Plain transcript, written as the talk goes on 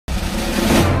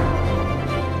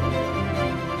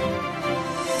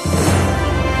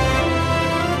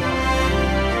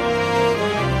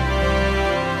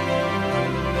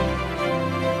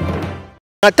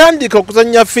Natandika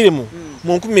okuzannya filimu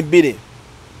mu 2000.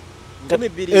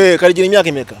 Kali gye myaka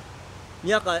emeka?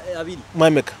 Myaka 2.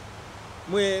 Mwemeka?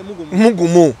 Mugumu.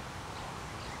 Mugumu.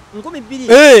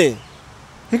 2000.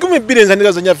 2000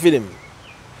 nzandika zanya filimu.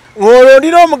 Ngolo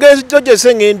ndino omugenzi George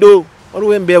Sengendo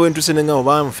waliwo embeya wentuse nenga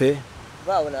banfe.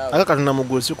 Baawona. Akakatuna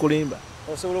mugulu sikulimba.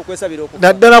 Osobola okwesabira okufa.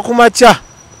 Naddala ku macha.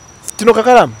 Tino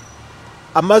kakalamu.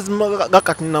 Amazima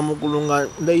gakatuna mugulu nga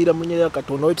ndayira munyera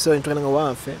katonda wetisa ntwana nga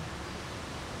wanfe.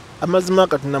 Amazima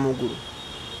katuna mugulu.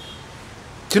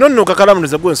 Kino nno kakalamu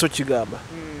nza gwe nso kigamba.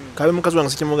 Kabe mukazi wange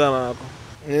sikimugamba ako.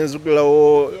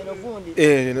 Nenzugulawo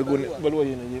negundi baliwo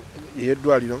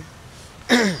yedwaliro.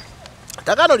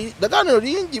 Dagano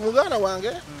lingi mugana wange.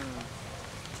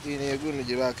 Ine gundi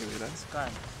gye bakebera. Scan.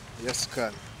 Ya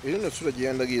scan. Ino sura gye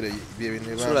yandagira bye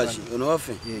bine ba. Sura ki ono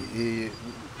wafe?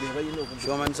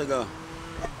 Shoma nsaga.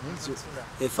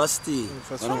 First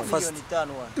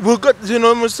buka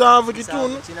zino musanvu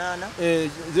kitunu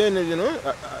zene zino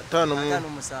tano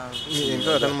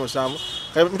musanvu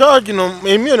mtawa kino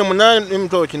emiyoni 8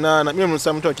 mtawa kinana miyoni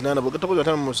musanvu mtawa kinana buka takoza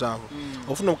 5 musanvu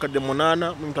ofuna bukadde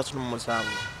 8 mtawa musanvu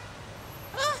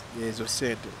yezo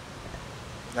sete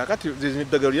nakati zini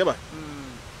dagalo yaba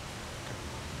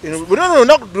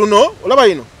buno olaba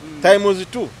ino times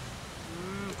 2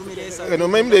 no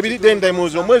membe ebiri then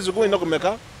times omwezi gwenda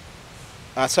kumeka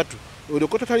asatu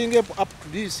udokota talinge up to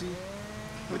this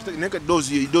neka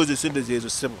dozi sende zezo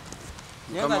sebo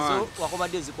kama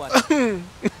wakobadde zikwata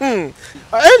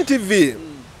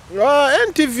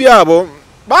NTV abo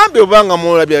bambi obanga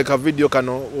mulabya ka video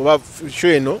kano oba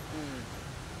shweno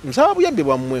msababu yambi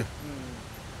bwamwe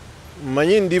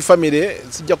manyi ndi family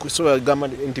sijja kusoba gama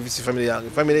NTV si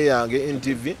family yange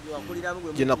NTV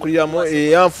jina kuliramo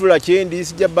yanfula kyendi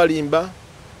sijja balimba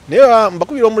newa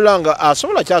mbakubira omulanga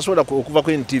asobola kyasobola okuva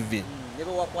ku NTV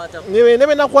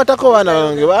nebe nakwatako bana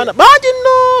bange bana bangi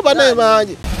no bana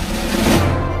bangi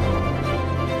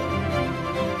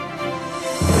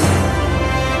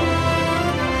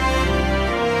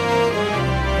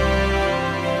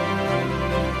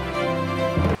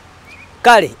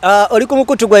Kale, oli ku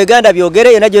mukutu gwa Uganda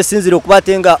byogere yona gyo sinzira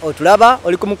okubatenga otulaba,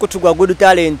 oli ku mukutu gwa Good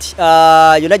Talent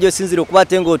yona gyo sinzira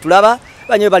okubatenga otulaba,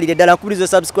 banyo balire ddala nkubulizo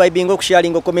subscribing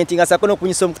okusharing commenting asakono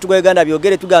kunyisa omukutu gwa Uganda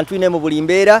byogere tugantwine mu buli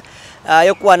mbeera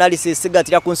yo ku analysis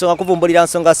gatira ku nsonga kuvumbulira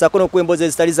nsonga asakono kwemboze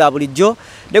zitali za bulijjo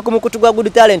ne ku mukutu gwa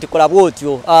Good Talent kola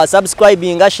bwotyo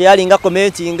subscribing sharing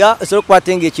commenting osolo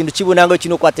kwatenga ekintu kibunanga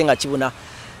kino kwatenga kibuna.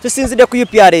 Tusinzide ku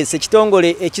UPRS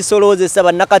ekitongole ekisolozesa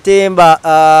bannakatemba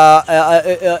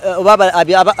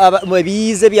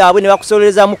ebiyize byabwe ne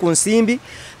bakusolezaamu ku nsimbi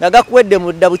nga gakuwedde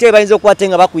mu dda butebe bayinza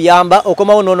okwatenga bakuyamba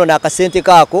okomawo noono n'akasente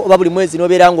kaako oba buli mwezi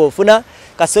n'obeera ng'ofuna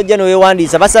kasojja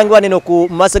n'owewandiisa basangibwa neno ku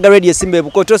Masaga Radio esimba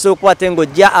ebukoto osobola okwatenga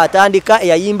ojja atandika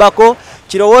eyayimbako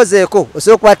kirowoozeeko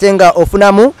osobola okwatenga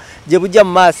ofunamu gye bujja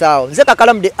mu maaso awo nze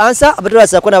Kakalamu the answer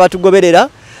abatolwasako n'abatugoberera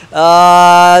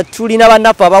tulina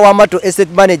bannaffe abawamato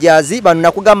estate managers bano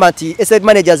nakugamba nti estate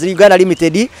managers Uganda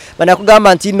Limited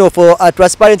banakugamba nti no for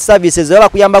transparent services baba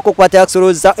kuyambako okukwata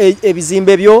akusoloza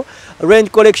ebizimbe byo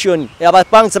rent collection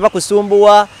abapangisa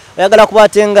bakusumbuwa oyagala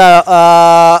kubatenga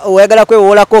oyagala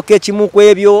kwewoolako kekimu ku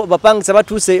ebyo bapangisa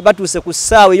batuse ku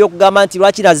ssaawa ey'okugamba nti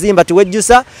lwaki nazimba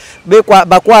tiwejjusa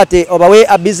bakwate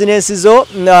obawe business zo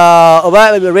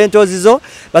oba rentals zo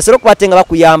basobole okubatenga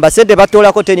bakuyamba sente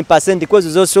batoolako 10% kwezo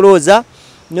zosolooza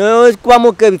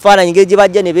nokubamuko ebifaananyi ngeri gye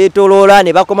bajja ne beetoloola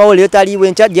ne bakomawo leero taliiwo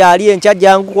enkya gyali enkya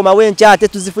jangu komawo enkya ate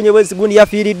tuzifunye bwezigundi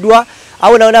yafiiriddwa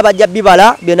awo nawona bajja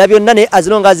bibala byonna byonna ne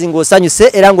azinongazi ng'osanyuse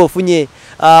era ng'ofunye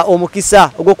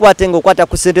omukisa ogw'okubatenga okwata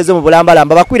ku ssente zo mu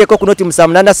bulambalamba bakwireko ku noti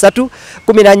 783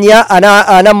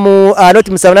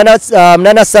 noti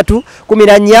 783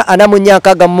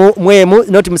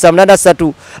 14 noti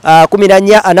 783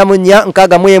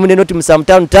 14 ne noti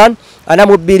 755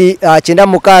 2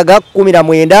 9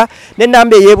 16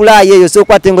 n'ennamba ey'ebulaayi eyo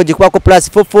sokwatenga ogikubako plus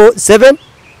 447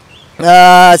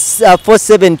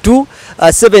 472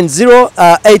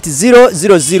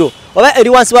 708000 oba eri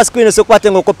wansi wa screen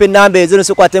sokwatenga okopa ennamba ezo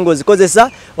nosokwatenga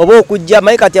ozikozesa oba okujja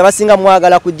mayi kati abasinga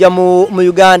mwagala kujja mu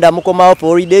Uganda mukomawo for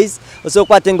holidays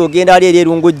osokwatenga ogenda ali eri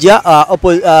erungujja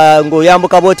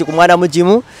ng'oyambuka booti ku mwana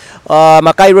mugimu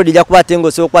Makai Road ejja kubatenga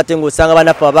osokwatenga osanga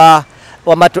bannaffe aba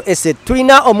wamato estate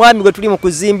tulina omwami gwe tuli mu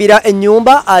kuzimbira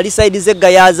ennyumba ali side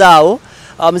z'eggayaza awo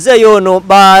mzee yono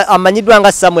amanyiddwa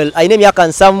nga Samuel ayina emyaka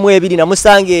 72 na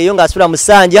musange eyo ng'asula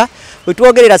musanja bwe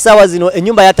twogerera ssaawa zino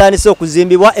ennyumba yatandise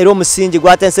okuzimbibwa era omusingi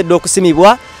gwatensedde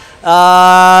okusimibwa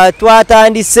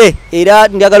twatandise era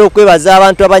njagala okwebaza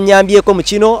abantu abanyambyeko mu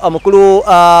kino omukulu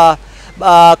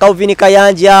Calvin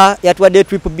Kayanja yatuwadde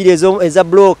trip bbiri eza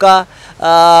bloka.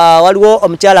 Waliwo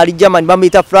omukyala ali German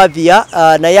bamuyita Flavia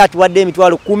naye atuwadde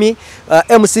emitwalo 10.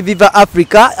 MC Viva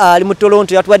Africa ali mu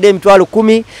Toronto yatuwadde emitwalo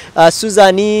 10.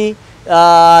 Suzani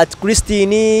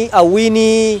Christine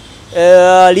Awini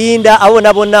Linda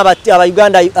abona bonna aba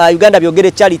Uganda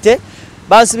byogere charity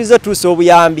bansibizo tuusa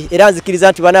obuyambi era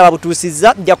nzikiriza nti bana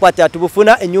babutuusizza nja kwata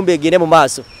tubufuna ennyumba egende mu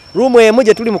maaso room emu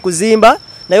gye tuli mu kuzimba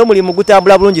naye omulimu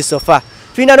gutambula bulungi sofa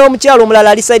tulina n'omukyalo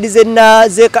omulala ali side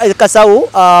ze Kasawu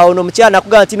ono omukyala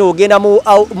nakugamba nti n'ogenda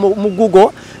mu Google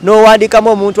n'owandiikamu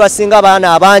omuntu asinga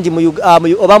abaana abangi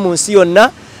oba mu nsi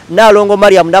yonna Nalongo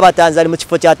Mariam Nabatanzali mu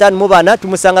kifo kya 5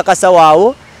 tumusanga Kasawu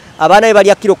awo abaana be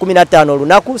balya kilo 15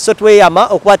 olunaku so tweyama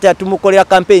okwata tumukolera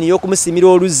campaign y'okumusimira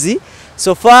oluzi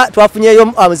sofa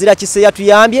twafunyeyo amuzira kiseya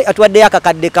tuyambye atwadde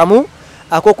akakadde kamu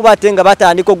akokuba atenga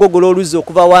batandika ogogola oluzi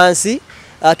okuva wansi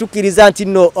tukiriza nti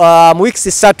no mu weeks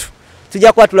 3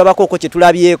 tujja kwatulabako ko kye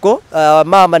tulabyeko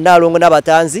mama Nalongo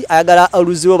Nabatanzi ayagala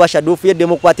oluzi oba shadofu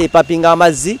yeddemu kwata ipapinga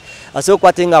amazzi aso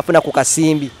kwatenga afuna ku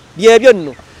kasimbi byebyo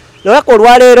nno lwako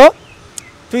olwaleero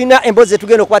tulina emboze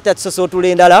tugenda okwata tusoso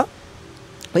tulendala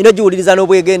ino jiwuliriza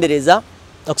n'obwegendereza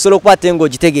okusobola okukwata ngo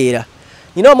ogitegeera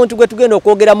nina omuntu gwe tugenda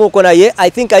okwogeramu uko naye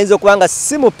I think ayinza okubanga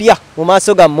si mupya mu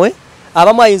maaso gammwe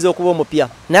abamu ayinza okuba omupya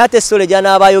naye ate sole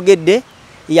gy'anaaba ayogedde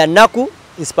ya nnaku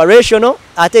inspirational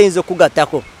ate ayinza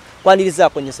okugattako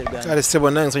kwanirizaako nnyo Seruganda kale sebo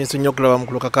nange nsonyesa nnyo okulaba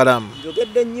mukulu Kakalamu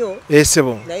njogedde nnyo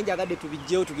sebo naye njagadde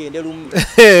tubijjewo tugende lumu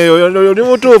oli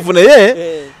mutuufu naye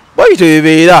bwayito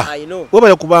ebeera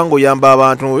webala kubanga oyamba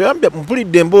abantu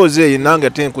mpulidde emboozi eyo nange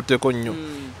ate nkutteko nnyo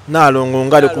Nalongo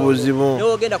ngali ku buzibu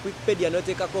n'ogenda ku Wikipedia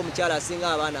n'oteekako omukyala asinga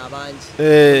abaana abangi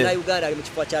na Uganda ali mu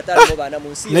kifo kya 5 baana mu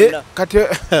nsi yonna kati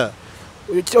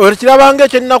kirabanga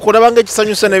ekyennaku olabanga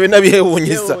ekisanyusa ne byonna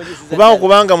byewuunyisa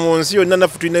kubanga mu nsi yonna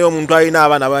naffe tulinayo omuntu alina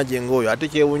abaana bangi ng'oyo ate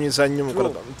kyewuunyisa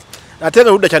nnyo ate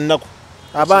nga ludda kyannaku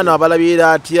abaana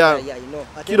abalabira atya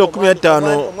kilo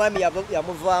 15 omwami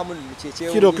yamuvaamu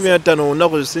kilo 15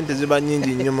 olunaku sente ziba nnyingi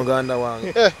nnyo muganda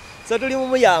wange so tuli mu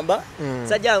muyamba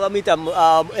sajja bamuyita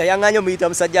yanganye muyita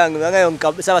musajjange yangayo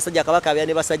Ssaabasajja Kabaka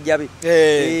abyane basajja be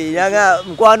yanga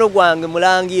mkwano gwange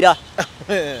mulangira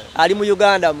ali mu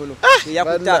Uganda muno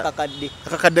yakuta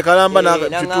akakadde kalamba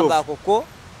n'akituufu akoko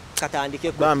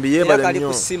katandike ko Bambi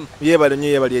yebale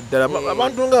nnyo eddala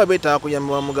abantu nga beetaaga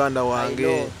kuyamba muganda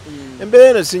wange embeera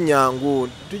eno si nnyangu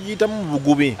tugiyitamu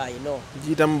bugubi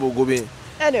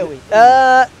anyway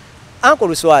Uncle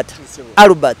Luswata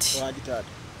Albert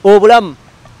obulamu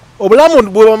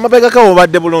mabegaka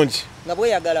obadde bulungi nga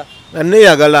bweyagala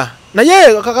neeyagala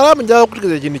naye Kakalamu njala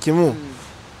okutegeeza ekintu kimu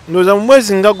ndowooza mu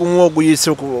mwezi nga gumu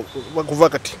oguyise kuva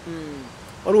kati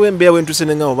waliwo embeera wentuuse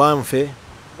nenga obanfe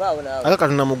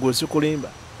akakatonda muggulu sikulimba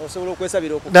osobola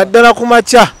okwesabira okufa naddala ku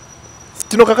makya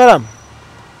kino Kakalamu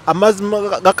amazzi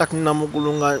gakatonda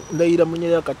muggulu nga ndayira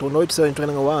munyera Katonda wetusaba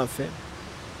nitugenda nga wanfe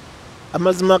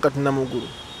amazzi gakatonda muggulu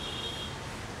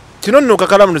kino nno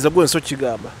Kakalamu ndowooza gwe nso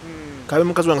kigamba kabe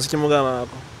mukazi wange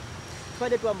sikimugambako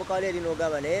twadde twambuka wala eri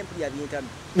n'ogamba naye mpulira bintambi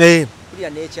mpulira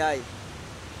n'ekyayi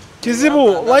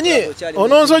kizibu wanyi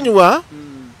ononsonyiwa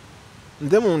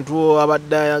nze muntu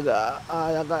abadde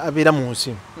abeera mu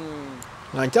nsi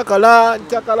nga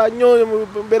nkyakala nnyo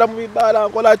mbeera mu bibaala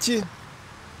nkola ki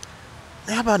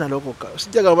naye abaana lokoka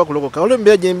sijjagala oba kulokoka olwo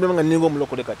embeera gyembeera nga ninga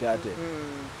omulokole kati ate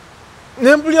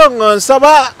nempulira nga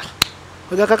nsaba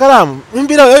Kakalamu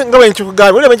mpira nga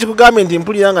bwenkikugambye nti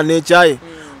mpulira nga n'ekyayi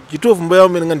kituufu mbeera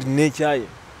nga nti n'ekyayi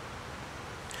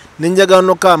nenjagala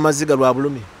nokka amazzi ga lwa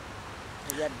bulumi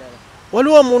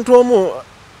waliwo omuntu omu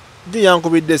gye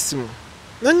yankubidde essimu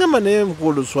nangamba naye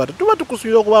mukulu Luswata tuba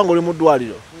tukusuubira okuba nga oli mu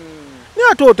ddwaliro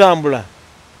naye ate otambula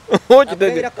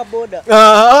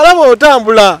alaba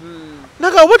otambula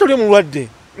naga oba toli mulwadde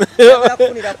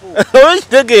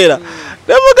okitegeera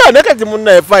nemugaa naye kati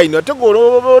munnaye fayini ate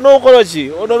onookola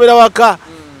ki onobeera waka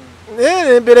naye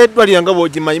nembeera eddwaliro nga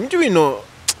bw'ogimanyi mitu bino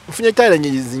nfunye tayira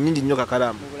nyingi nnyo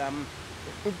Kakalamu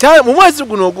mu mwezi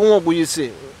guno ogumu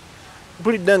oguyise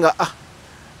mpulidde nga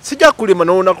sijja kulima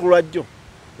n'olunaku lwajjo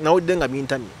nawulidde nga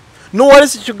bintamye nowali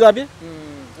sikigambye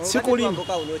sikulima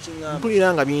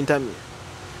mpulira nga bintamye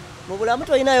mu bulamu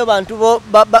tolinayo bantu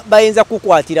bayinza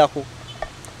kukwatirako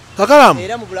Kakalamu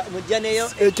era mujja neyo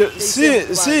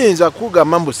siyinza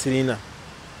kugamba mbu sirina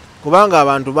kubanga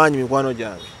abantu banyi mikwano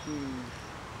gyange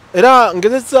era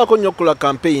ngezesaako nnyo okukola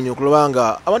campaign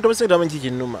okulabanga abantu abasinga tamanyi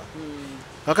kikinnuma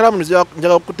Kakalamu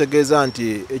njagala okutegeeza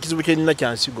nti ekizibu kyenina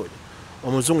kya Nsigo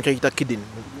omuzungu kyayita kidney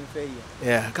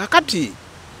kakati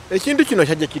ekintu kino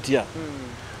kyajja kitya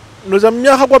ndowooza mu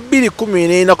myaka gwa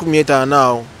 2014-15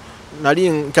 awo nali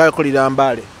nkyakolera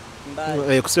Mbale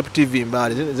ku Step TV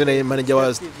mbali zina manager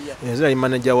wa zina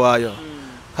manager wayo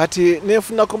kati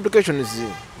nefuna complications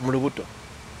mu lubuto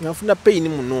nafuna pain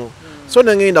muno so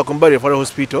nangenda ku Mbale Referral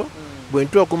Hospital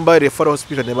bwentu ku Mbale Referral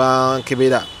Hospital ne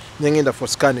bankebera nangenda for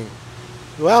scanning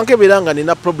bankebera nga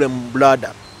nina problem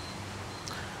bladder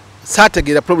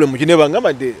sategera problem kineba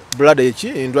ngamba de bladder echi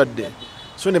endwadde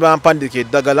so ne bampandika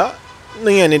eddagala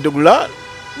nangenda ndugula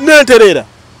nenterera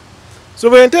so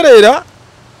bwenterera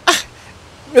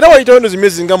era wayitawo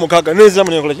zimezi nga mukaga neza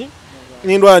munye kolaki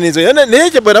nindwa nizo naye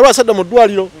kye bwe basadda mu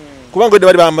ddwaliro kubanga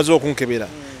bali bamaze okunkebera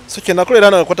so kye nakolera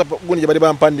na kwata gundi bali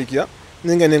bampandikira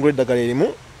ninga nengole eddagala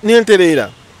erimu nenterera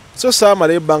so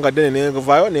saamala ebbanga ddene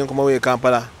nenvaayo nenkomawo e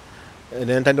Kampala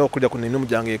nentandika okulya ku ninimu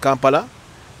gyange e Kampala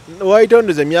wayitawo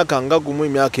emyaka nga gumu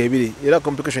emyaka ebiri era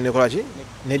complication ekolaki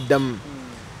neddamu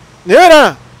naye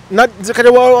era kati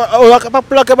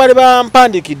akapapula ke bali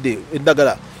bampandikidde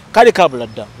eddagala kali kabula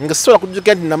dda nga sola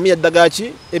kujjuka nti namya eddagala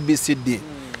ki ABCD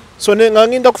so nga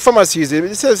ngenda ku pharmacies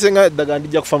ebisesenga eddagala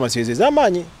ndijja ku pharmacies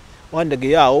ez'amaanyi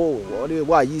wandege yaawo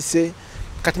wayise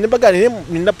kati nebaga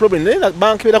nina problem naye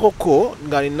bankebirako ko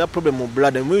nga nina problem mu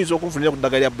blood muyinza okunfunira ku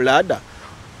ddagala lya blood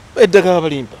eddagala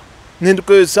balimpa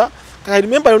nendikozesa kati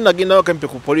remember nagenda Kawempe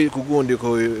ku poli kugundi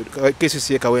ku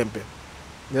KCC Kawempe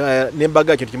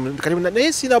nembaga kintu kati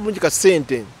naye sina bulungi ka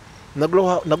sente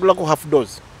nagulako half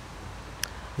dose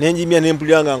nenjimya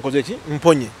nempulanga nkoze ki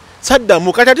mponye sadda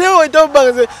mukatateo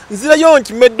etobanze nzira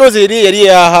yonki medoze eri yali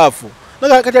ya hafu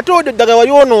naga katato daga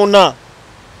wayonona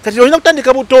kati olina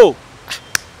kutandika buto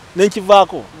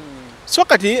nenkivaako so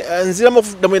kati nzira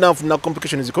mafuda mwena nfuna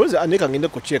complications because anika ngende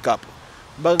ku check up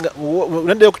banga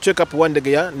nende ku check up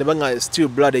wandege ya ne banga still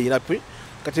blood inapi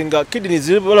kati nga kidney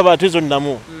zibala batizo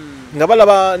namu nga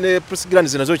bala ne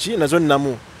prostate nazo ki nazo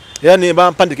namu yani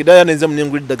bampandikida ya nenza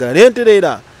munenguli daga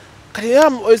nenterera kati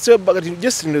ya kati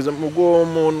just mugo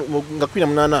nga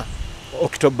 18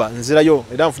 October nzirayo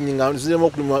era nfunyinga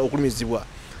nziremo okulumizibwa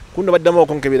kuno baddamu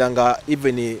okonkebiranga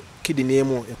even kidney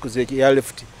emu ekuzeki ya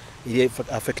left ili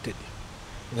affected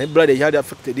na blood yali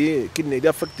affected kidney ili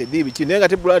affected bichi nenga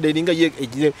te blood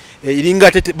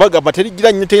ilinga tete baga bateri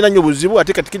gira nyitena nyo buzibu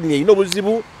ate kati kidney ino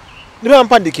buzibu niba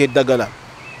mpandike eddagala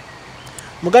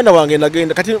muganda wange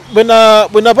nagenda kati bena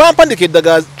bampandike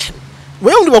eddagala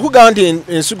wewe ndi bakugamba nti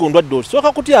Nsigo ndwadde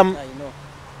soka kutyamu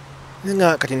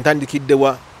ninga kati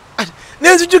ntandikiddewa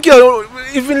nenzijukira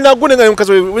even nagune nga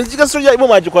mukazi wenjika soja ibo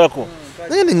majikolako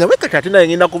ninga weka kati naye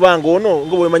ngina kubanga ono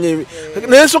ngobo emanye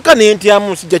nensoka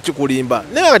nentyamu sijja kikulimba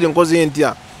ninga kati nkoze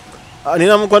entya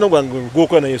nina mukwano gwange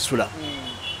gokona Yesula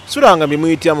sura nga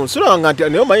bimuyityamu sura nga nti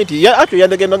nayo mayiti atyo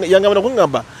yandagenda yangamba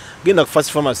kungamba genda ku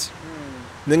first pharmacy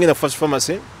nengenda ku first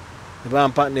pharmacy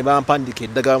ne bampandika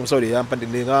eddagala musawuli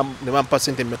yampandika ne bampa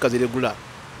sente mekazi regula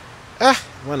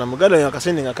mwana muganda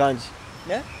yakasente nga kanji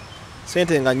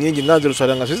sente nga nyingi nga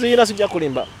Luswata nga sizira sijja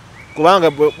kulimba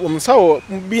kubanga omusawo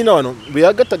mubina wano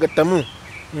buyagattagattamu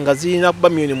nga zirina kuba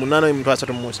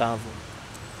 $8,337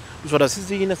 Luswata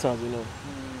sizirina saazino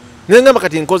nengamba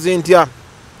kati nkoze ntya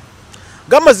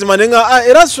gamazima nenga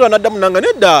era Luswata naddamu nanga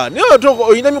nedda niyo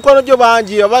oyina mikwano gyo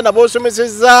bangi abaana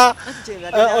bosomeseza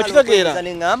okitegeera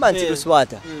nengamba nti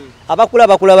Luswata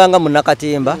abakulabanga mu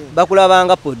Nakatemba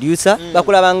bakulabanga producer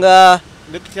bakulabanga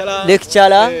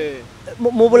lecturer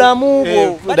mu bulamu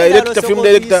bwo director film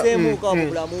director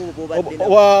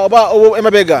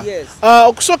emabega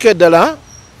okusooka eddala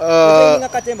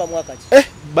Nakatemba mwaka ki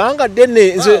banga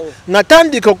dene nze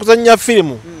natandika okuzannya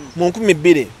filimu mu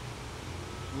 2002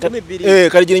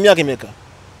 kali jini myaka emeka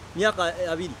myaka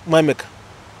 2 mwemeka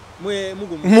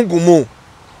mugumu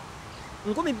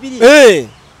 2002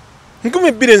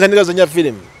 nzandika zanya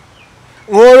filimu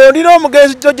ngolo ndino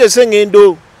omugenzi George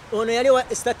Sengendo ono yali wa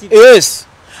Star TV yes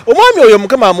omwami oyo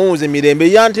mukama amuuze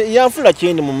mirembe yanfula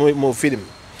kyendi mu filimu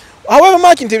however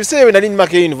much nti ebiseera nali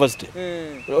Makerere University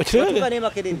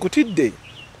nkutidde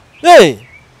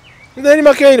nali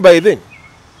Makerere by then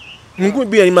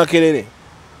nali Makerere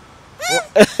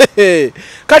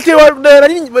kati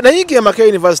nayigira Makerere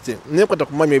University nekwata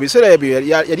kumanya ebiseera ebyo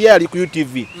yali ku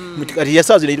UTV kati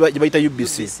yasaze bayita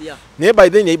UBC naye by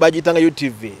then bagitanga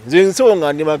UTV nze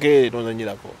nsonga ndi Makerere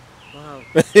tonzanyirako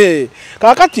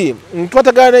kakati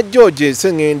twatagana ne George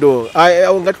Sengendo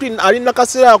alina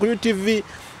kaseera ku UTV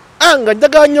anga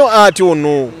njaga nnyo ati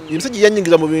ono emisajja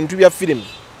yanyingiza mu bintu bya filimu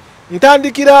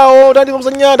ntandikirawo tandika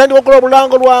kuzanya tandika okukola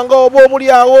obulango lwange oba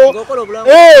obuli awo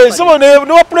sobo ne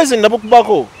wa president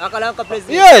nabukubako akalanka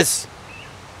president yes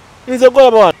nze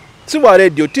gola bwa si bwa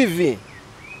radio TV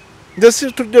nze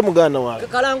si tudde muganda wange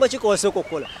kalango kikose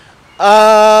okukola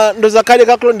ndoza kale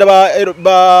kakulonda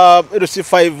ba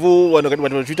LC5 wano kati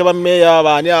batwita ba meya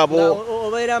bani abo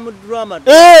Abera mu drama.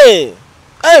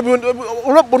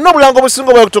 Buno bulango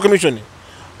busingo bwa commission.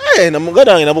 Na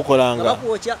mugada wange nabukolanga.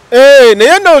 Bakuocha.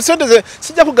 Naye ndo sente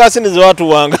sijja kugasendeze watu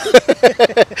wanga.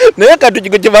 Naye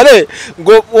katujigo kibale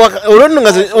ngo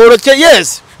olonga oloche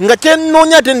yes nga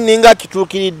kyennonya teninga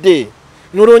kituukiridde.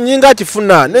 Nuro nyinga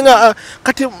kifuna nenga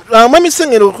kati mami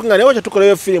sengero kungane wacha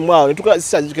tukoleyo film wao nituka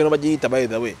sisazikeno bagiyita by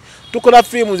the way. Tukola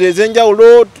filmu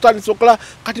zezenjawulo tutandisokala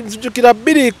kati msujukira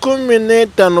 2015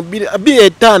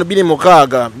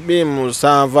 2006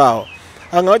 2007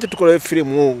 anga wacha tukola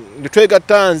filmu nditwega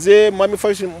tanze mwami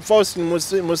Faust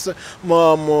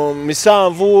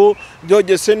Misanvu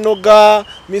George Senoga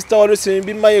Mr.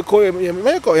 Walusimbi Michael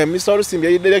Mr.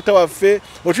 Walusimbi ya director wa fe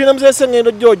otwina mzese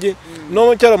ngendo George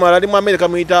no cyaro marali mu America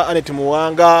muita Anet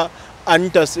Muwanga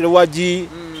Anita Silwaji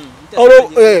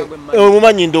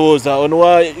mumanyi ndowooza ono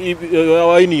wa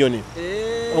union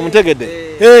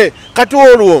omutegedde kati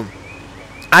olwo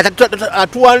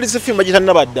atuwandise film bagita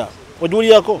nabadda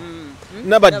ojuuliyako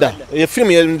nabadda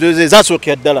film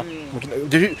zasookera ddala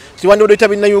kiwandi odeta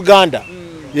bina Uganda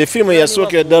ye film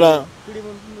yasookera ddala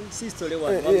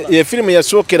ye film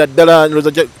yasookera ddala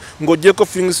ng'ogyeko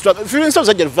film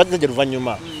sajja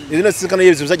luvannyuma ezina sinkana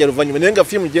yebizo sajja luvannyuma naye nga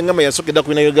film gyengama yasookera ku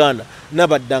bina Uganda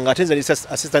nabadda nga ate nze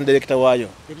assistant director waayo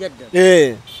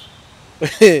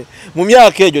mu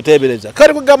myaka egyo teebereza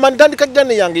kale kugamba ntandika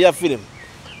jjane yange ya film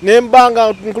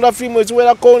nembanga nkula film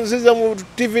eziwerako nziza mu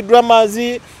TV dramas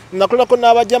nakulako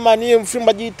n'abajamani film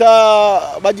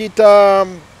bagita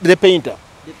The Painter.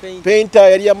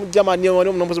 Painter yali ya mujamani wali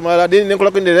omunombozi mala deni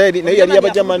nenkolako ndere naye yali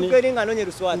abajamani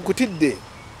nkutidde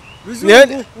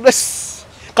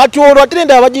kati olwo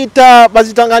atenda abagita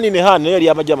bazitanga nini hano yali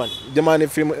abajamani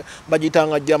film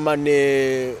bagitanga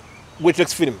jamani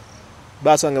Witrex film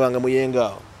basanga banga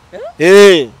muyenga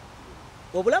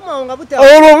obulamu nga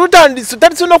olwo butandise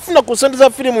tatisona kufuna ku sente za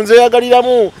film nze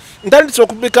yagaliramu ntandise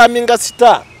okubika minga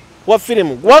star wa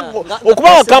film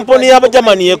okuba company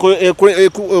y'abajamani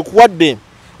ekuwadde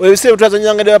ebise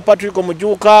tutazanyanga Patrick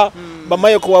Omujuka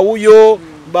bamaye ko wawuyo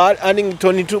ba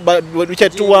Annington ducha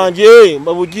tuwanje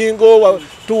babujingo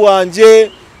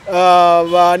tuwanje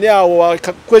bani awo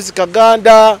kwezi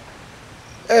Kaganda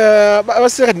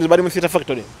abaseka bali mu theater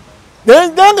factory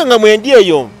ndanga ngamwendi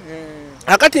eyo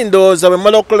akati ndoza bwe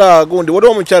malokola gundi wali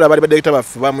omukyala bali director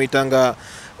bafu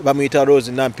bamuyita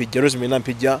Rose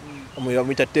Nampija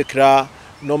bamuyita Tekra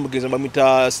n'omugezi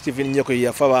bamuyita Stephen Nyoko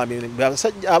yafa bami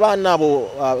abaana abo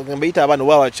ngambayita abaana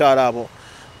wawakyala abo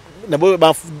nabo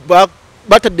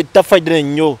batadde tafaidire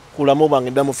nnyo kulamu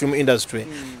bange mu film industry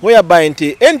whereby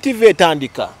nti NTV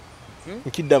etandika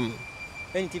nkiddamu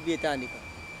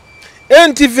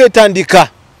NTV etandika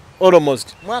almost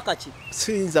mwaka ki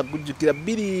sinza kujjukira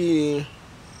bili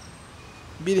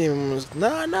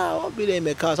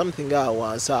emeka something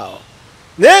wansi awo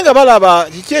naye nga balaba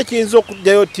kiki ekiyinza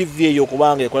okujjayo TV eyo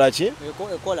kubanga ekola ki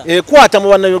ekwata mu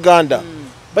bannayuganda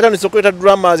batandise okuleta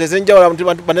dramas ezenjawulo abantu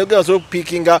bannayuganda basobola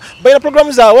okupiikinga balina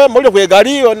programu zaabwe mawulire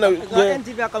kwegali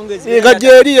nga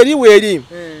gyeri eriwo eri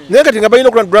naye kati nga balina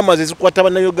okuleta dramas ezikwata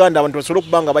bannayuganda abantu basobole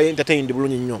okuba nga entertained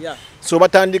bulungi nnyo so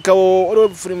batandikawo olwo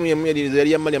firimu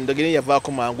yali ya Mariam Dagere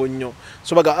yavaako mangu nnyo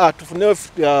so baga tufuneyo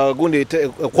gundi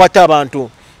ekwata abantu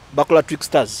bakola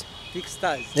Trickstars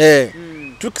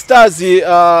Trickstars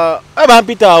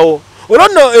bampitaawo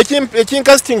olwono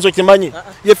ekincastings okimanyi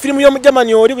ye firimu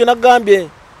y'omujamani oli bwe nagambye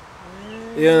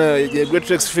Great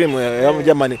Rex film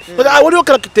y'omujamani waliwo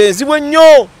karakita enzibwe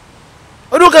nnyo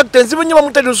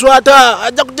bamuta Luswata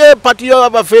ajja kujja pati yo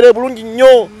abafere bulungi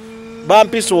nnyo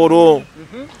bampisa olwo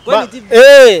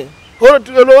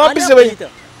bampise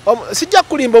sijja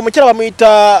kulimba omukyala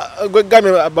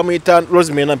bamuyita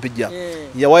Rosemary Nampija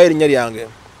yawayo erinnya lyange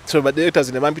so ba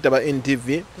directors ne bampita ba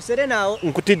NTV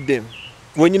nkutidde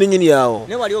wenyini yawo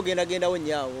ne wali ogenda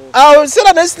wonnyawo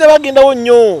sera nesi ne bagenda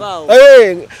wonnyo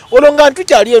olonga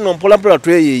ntukyali eno mpolampola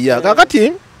tweyiya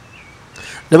kakati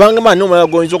ne bangamba nomala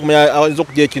goyinza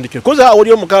okujja ekintu kino koza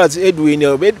oli omukazi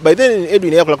Edwin by then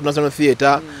Edwin yakola ku National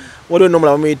Theatre waliwo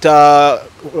nomala bamuyita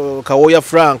Kawoya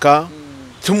Franka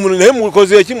naye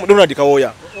mukozi eki Ronald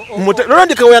Kawoya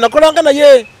nakolanga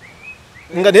naye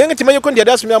nga naye nga kimanyi ko ndi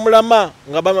yali asomera mulama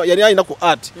nga yali alina ku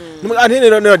art ate ne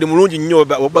Ronald mulungi nnyo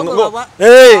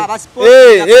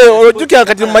olujjukira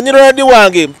kati mumanyi Ronald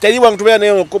wange tali wange tubeera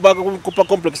naye kupa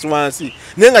complex wansi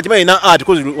naye nga kimanyi na art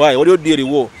kozi waliwo ddi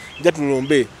eriwo nja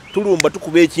tulumba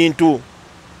tukuba ekintu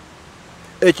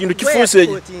kifuuse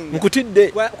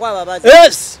nkutidde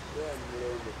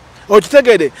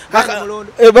okitegede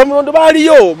bamulondo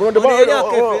baaliyo mulondo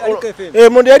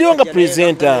yaliyo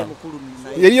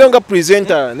nga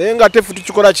presenter naye nga ate ffe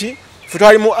tukikola ki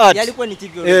Futwali mu art. Yalikuwa ni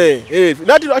TV.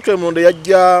 Nati actually mundo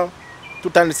yajja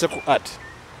tutandise ku art.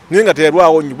 Ninga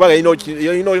terwawo nyubaga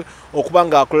ino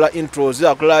okubanga akola intros,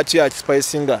 akola church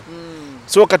spicinga.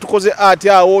 So katukoze art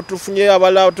yawo tufunye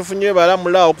abala tufunye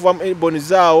balamula okuva eboni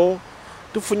zaawo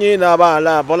tufunye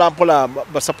n'abala pola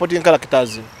ba supporting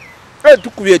characters.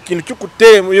 Tukubye kintu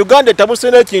kikute mu Uganda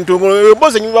tabusene ekintu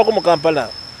mboze nyubako mu Kampala.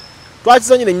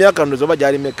 Twakizanyira emyaka ndozo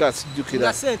bajali meka sijukira.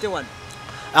 Akasente wano.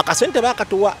 Akasente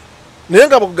bakatuwa.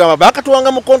 Nenga bakugamba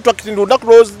bakatuwanga mu contract ndunda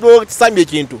close do kisambye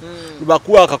kintu.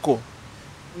 Bakuwa akako.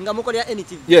 Nga muko ya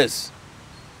NTV. Yes.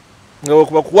 Nga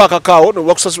bakuwa akakao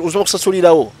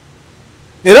bakusasulirawo.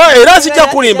 Era sijja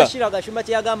kulimba. Yashiraga shumba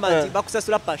kyagamba nti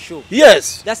bakusasula pa show.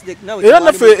 Yes. That's the now. Era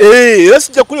nafe era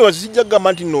sijja kulimba sijja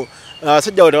gamba nti no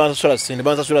sajja wala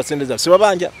bansasula sente za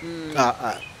sibabanja.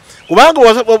 Kubanga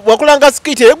wakulanga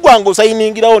skit egwango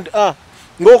sayiningirawo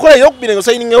ngokola yokubire ngo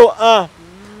sayiningewo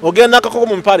ogenda akakoko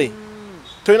mu mpale.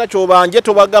 Toyina kyobanje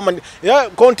tobagamba era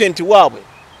content waabwe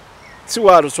si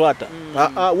wa Luswata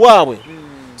waabwe.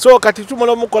 So kati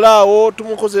tumala mukolaawo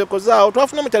tumukozezaawo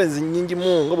twafuna mu challenge nyingi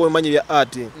mu ngo bwemanyi bya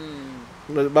art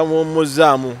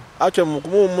bamumuzamu acho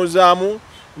mukumumuzamu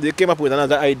they came up with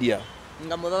another idea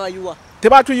nga mubaba yuwa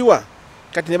tebatu yuwa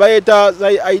kati ne bayeta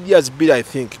ideas bill I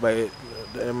think by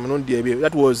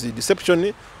that was the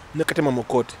deception ne katema mu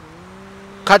court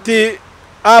kati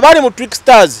abali mu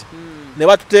tricksters ne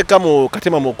batuteeka mu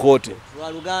katema mu court wa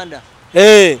Uganda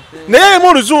naye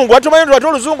mu luzungu atumanyi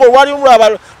watu luzungu wali mu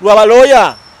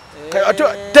lwabaloya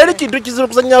teri kintu kizira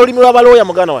kuzanya olimi lwabaloya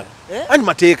mugana wa ani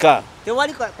mateeka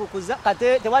tewali kukuza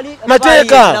kate tewali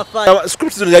mateeka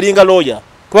script zino yalinga lawyer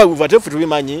kwa vatefu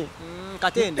tubimanyi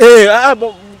katende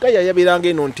kaya yabiranga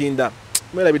eno ntinda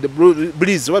mera bid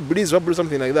breeze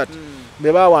something like that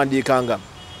beba wandikanga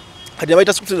kati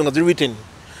abaita script zino ngaziri written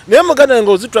naye mugana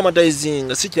ngo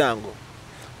zitramatizing si kyango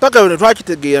paka wene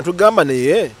twakitegeera tugamba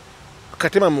naye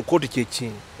katema mu koti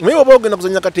kyeki mwe obogenda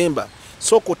kuzanya katemba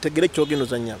soko tegere kyogeno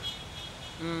zanya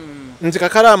nzi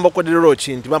kakalamba ko diroro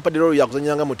kinti bampa diroro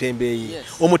yakuzanyanga mutembeyi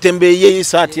omutembeyi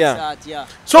isatya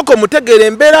soko mutegere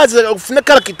embera zifune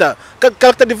character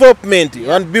development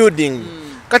and building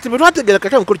kati bitwategera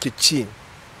katema mu koti kyeki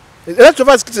era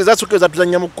tova skits zasokeza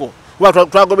tuzanya muko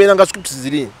twagobera nga scripts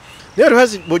ziri naye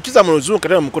twazi bokiza mu luzungu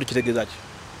katema mu koti kitegeza ki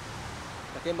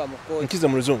katemba mu koti nkiza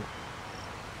mu luzungu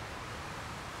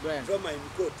drama in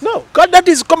court. No, that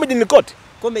is comedy in court.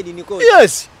 Comedy in court.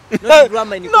 Yes. Not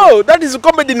drama in court. No, that is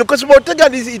comedy in court.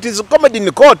 It is comedy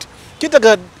in court.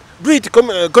 Kitaka do it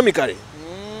comically.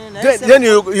 Then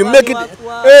you make it.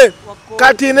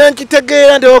 Kati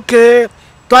nenkitegera ndi okay.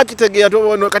 Twakitegera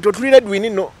kati tulina dwini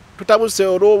no. Tutabuse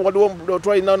oro wadu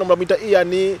twali na nomamita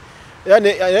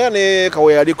yani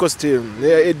kawe aliko still.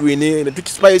 Edwini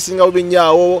tukispicinga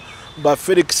obinyawo ba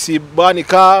Felix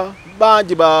Banika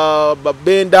banji ba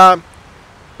benda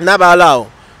nabalao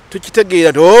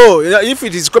tukitegeera if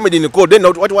it is comedy in code then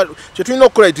what you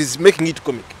know it is making it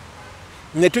comic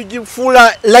ne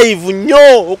tujifula live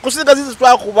nyo okusinga zizi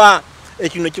twakuba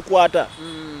ekino kikwata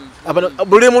abana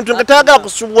buli muntu ngataga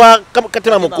kusubwa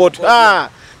katema mu court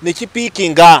ne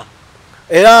kipikinga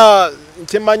era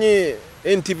ntemanyi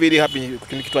NTV iri happy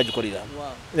kutini kitwagikolera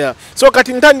yeah so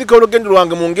kati ntandika olugendo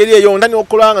lwange mu ngeri eyo ndani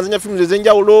okulanga zenya films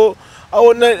ezenjawulo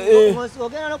awona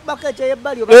ogenda nokubaka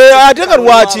ekyebali ateka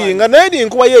lwaki nga naye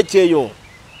nkuba yeekyeyo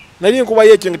nali nkuba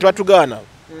yeekyo nga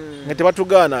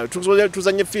tebatugana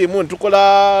tuzanye filmu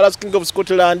tukola Last King of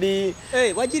Scotland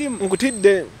wajirimu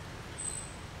nkutidde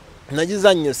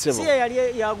najizanye sebo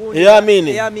yali yagundi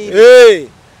yamini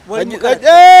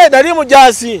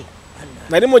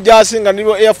nali mujasi nga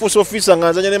ndibyo Air Force officer nga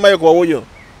nzanya ne Michael Wawoyo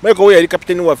yali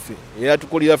captain waffe era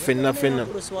tukolira fenna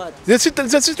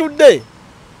ze today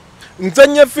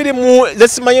nzanya filimu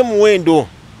zesimanye muwendo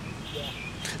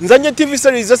nzanya TV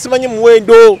series zesimanye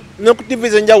muwendo ne ku TV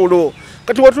zenjawulo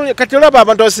kati olaba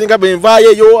abantu abasinga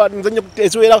benvaye yo nzanya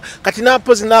kutezoera kati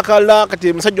napo zinakala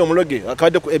kati musajja omuloge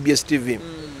akabadde ku ABS TV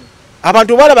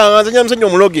abantu balaba nzanya musajja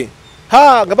omuloge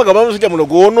ngabaga bamusajja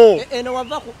mulogo ono eno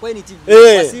wava ku NTV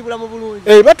basibula mu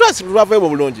bulungi batwasibula mu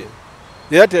bulungi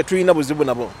era tetulina buzibu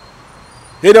nabo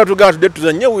era tugamba tudde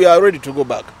tuzanye we are ready to go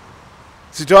back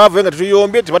sitwavenga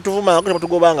tuyombye tebatuvuma ngo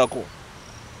tebatugobangako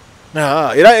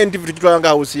era NTV tukitwanga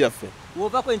house yaffe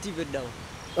wova ku NTV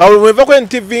dawo wova ku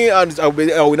NTV and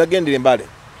inagendere mbale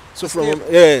so from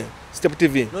Step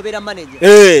TV nobera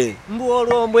manager mbu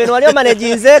olombo eno wali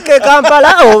manager nzeke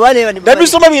Kampala obane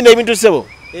nabisoma bine ebintu sebo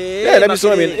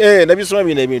nabisoma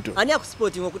bine ebintu ani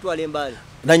akusporting okutwala embale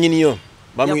nanyiniyo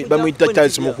bamuyita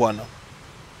Charles Mukwana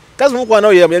kazi mukwana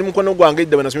oyo yali mukono gwange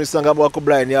idde banasomesanga wako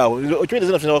Brian yawo okyete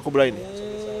zina fina wako Brian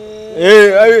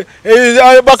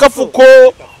bakafuko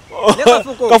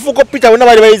kafuko pita bonna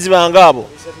bali bayizi bangabo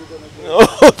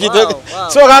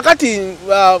so kakati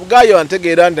gayo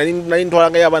antegeera nali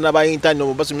ntwalanga y'abaana ba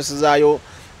internet basomesezaayo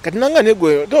kati nanga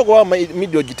negwe toko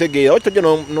media ogitegeera otoje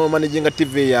no managing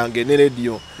TV yange ne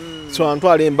radio so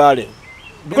antwala embale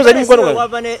because I didn't go to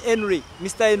Henry,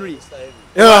 Mr. Henry.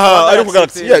 Yeah, I don't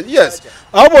Galaxy. Yes.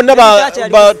 I won't never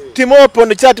Timopo on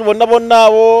the chat will never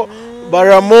know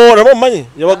Baramo money.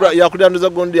 You could under the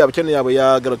Gondi of China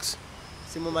Galaxy.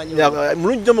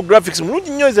 Graphics,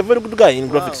 Muruno is a very good guy in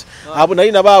graphics. I would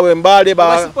not about when Bali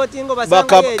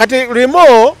backup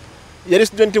Remo. There is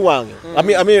 21. I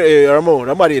mean,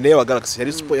 Ramari never Galaxy. There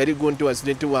is going to us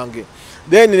 21.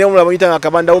 Then you know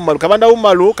Kabanda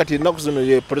Umalu,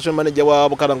 Katinaku, production manager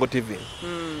of Karango TV.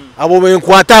 I will be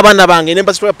Quatabana Bang in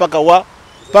Embassy Pakawa,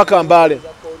 Pakambale.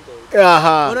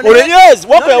 Yes,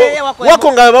 what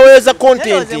is the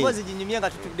content?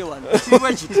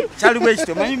 Charlie West,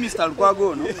 my Mr.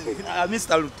 Quago,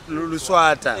 Mr.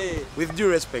 Luswata, with due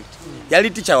respect.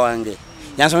 Yali teacher wange.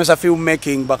 Yansomesa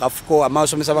filmmaking, Bakafko,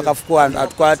 Amasomesa Bakafko, and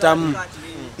at Quatam.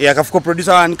 Yeah, Kafko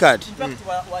producer one card.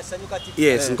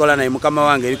 Yes, Nkola na Mukama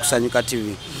wange kusanyuka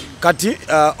TV. Kati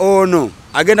oh no,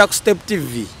 agenda ku Step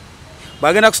TV.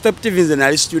 Bagenda ku Step TV nze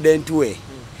nali student we.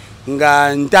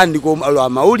 Nga ntandiko alwa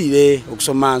mawulire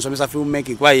okusoma nsomesa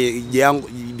filmmaking kwa je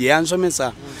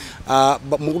yansomesa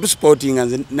mu sporting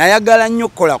nze nayagala nnyo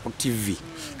kola ku TV.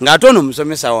 Nga tono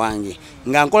musomesa wange.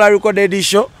 Nga nkola recorded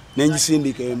show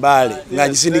nenjisindika embale. Nga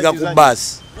njisindika ku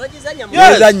bus.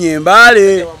 Yoza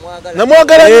nyembale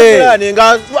namwagala nani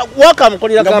nga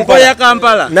wakamkolira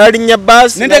Kampala nalinya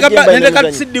bus nende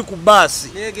katsidi ku bus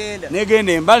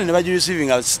negende embale ne baji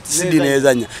receiving sidi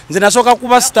nezanya nze nasoka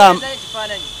kuba star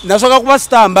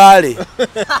mbale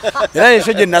era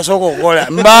yesho je nasoka okola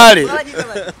mbale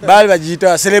bali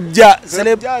bajita celeb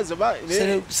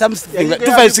something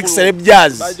 256 celeb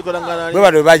jazz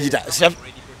bwe bajita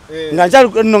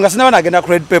Ngasina agenda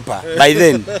create paper by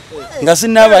then.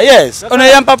 Ngasina yes. On a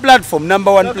Yampa platform,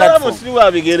 number 1 platform.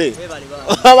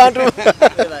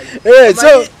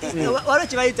 So wano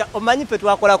kibayita omanyi pe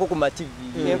twakolako ku TV.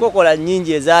 Enkokola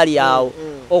nyingi ezaali awo.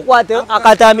 Okwate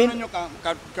akatami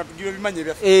katugire bimanye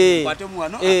bya kwate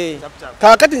muwano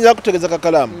kakati nja kutegeza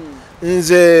kakalaamu.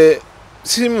 Nze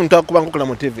si muntu akuba nkokola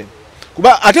mu TV.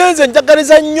 Kuba ate nze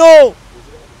njagaliza nnyo.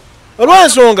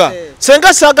 Olwansonga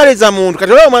senga sagaliza muntu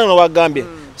kati lwa mwana wagambye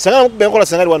sanga benkola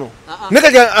sangali wano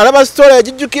nekati alaba story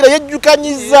yajjukira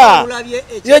yajjukanyiza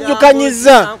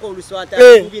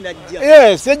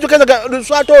yes yajjukanyiza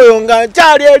Luswata oyo nga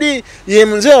kyali eri ye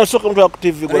mzee osoka muntu ku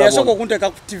TV gola yasoko kunteka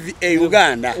ku TV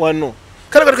Uganda wano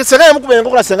kale sanga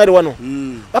mukubenkola sangali wano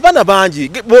abana banji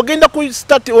bogenda ku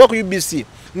start wa ku UBC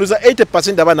nuza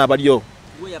 80% abana abaliyo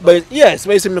yes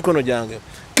bayise mikono jange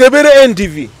kebere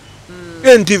NTV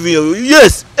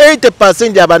yes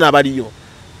 80% y'abana abaliyo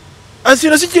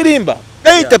asino sikirimba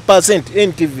 80%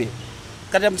 NTV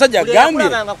kati musajja gambye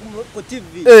ku TV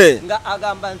nga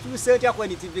agamba ntuse ntya ku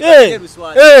NTV kati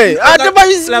Luswata ate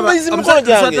bayizi mikono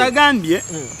jange gambye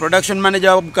production manager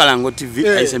wa Bukalango TV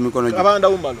aise mikono abanda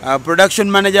umbalo production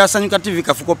manager wa Sanyuka TV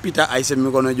Kafuko Peter aise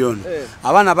mikono jono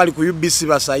abana bali ku UBC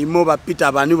basayimo ba Peter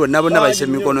abani bonna baise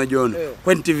mikono jono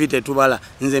ku NTV tetubala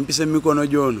nze mpise mikono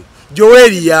jono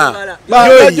Joelia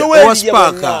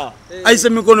Ospaka aise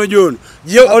mikono jono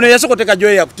ono yasoko teka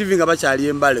Joelia ku TV nga bakyali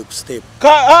embale ku Step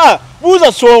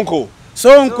buza Sonko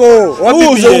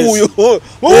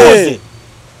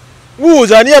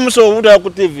buza niye muso buda ku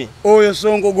TV oyo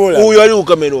Sonko gola oyo ali ku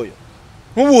kamera oyo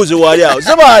mubuze wali awo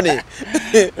zabane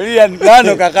Lian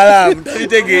bano kakalamu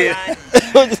tabitegeera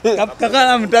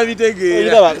kakalamu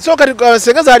tabitegeera so kati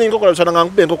sengaza ali ngokola sona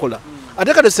ngakube ngokola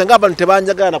ate kati senga abantu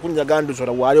tebanjagana kunjaga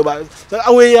ndusora wali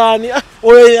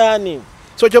aweyani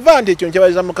so chovandi ekyo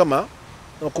nkyabaliza Mukama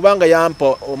okubanga yampa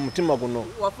omutima guno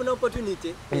wafuna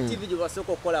opportunity TV gye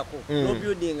basoko kolako no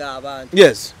building abantu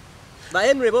yes ba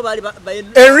Henry bo bali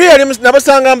Henry ali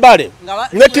nabasanga mbale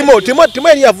ne Timo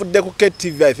yali yavudde ku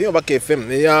KTV I think oba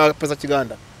KFM ya pesa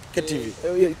Kiganda KTV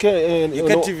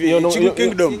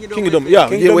Kingdom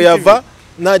yeah yewe yava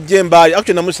na jembali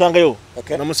actually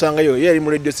namusangayo yali mu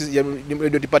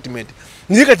radio department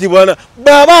nikati bwana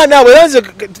baba nawe yanze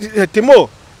Timo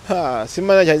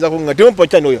simana chanza kunga Timo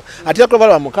pochano oyo ati akolo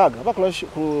bala mukaga bakola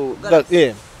ku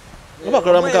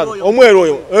bakola mukaga omwero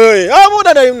oyo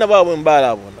abuda na yimna babo mbala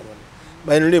abona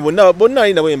bayinule bonna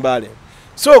ina bwe mbale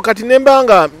so kati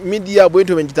nembanga media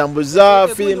bwento benjitambuza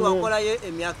film wakolaye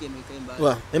emyaka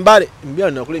emikembale embale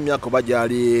mbya nakule emyaka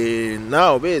bajali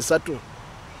nao be 3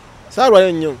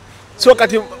 salwa nnyo so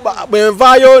kati bwe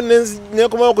nvaayo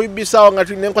nekomawo kubisawo nga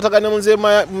nenkwatagana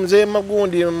muzee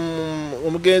Magundi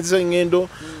omugenzi ngendo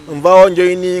nvaawo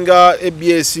njoyininga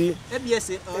ABS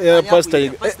pastor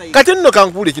kati nno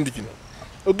kankubula ekintu kino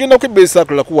ogenda kwebesa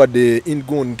kula kuwadde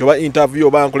ingun toba interview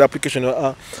oba nkola application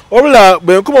obula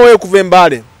bwe nkomawo okuva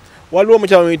Embale waliwo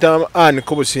omukyala muyita Anne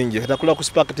Kobusinje katakula ku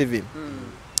Spark TV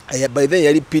by then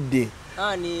yali PD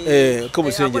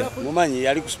Kobusinje mumanyi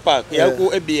yali ku Spark yali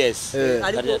ku ABS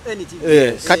ali ku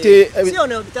NTV kati sio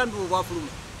ne bitambi bwafuluma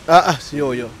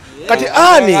siyoyo kati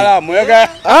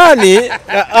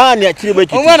Ani akiri bwe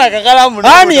kitu omwana kakalamu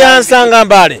Ani yansanga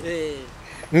Mbale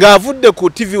ng'avudde ku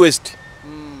TV West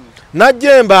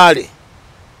najja Embale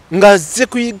nga azze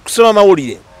kusoma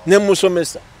mawulire ne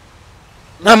musomesa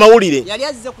n'amawulire yali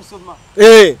azze kusoma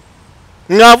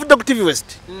ng'avudde ku TV West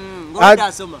ngoda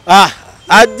asoma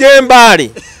ajja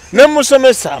Embale ne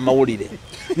musomesa amawulire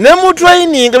ne mu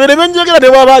training bere benjegera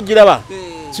tebaba agiraba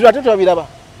sio ate twabiraba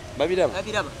babiraba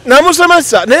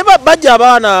namusomesa naye bajja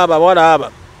abaana abawala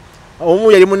aba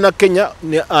omu yali munna Kenya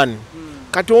ne Anne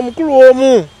kati omukulu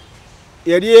omu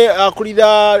yali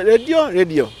akulira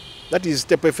radio that is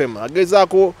Step FM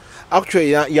agezaako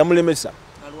actually yamulemesa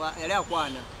yali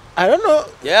akwana I don't know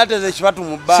yateze kibatu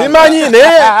mu banga simanyi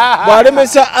naye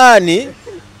bwalemesa Anne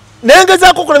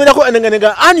nengezaako okulemerako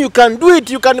enenga Anne you can do it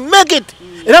you can make it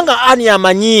era nga Anne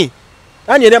amanyi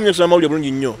Anne yali amanyi kusoma mawulire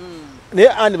bulungi nnyo naye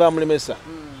Anne bamulemesa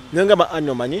nenga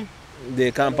Anne omanyi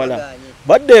de Kampala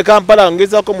badde Kampala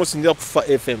ngezaako musindira kufa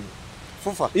FM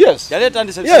fufa yes yali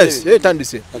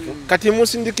etandise kati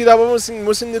musindikira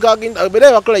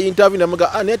bere bakola interview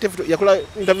namuga Anne yakola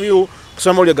interview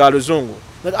kusoma mawulire ga Luzungu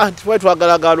twe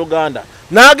twagala ga Luganda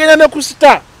n'agenda ne ku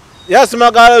Star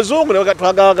yasoma ga Luzungu ne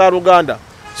twagala ga Luganda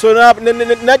so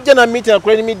najja na meeting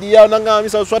akola media nanga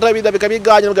misa swata bida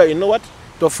bikabiganya nga you know what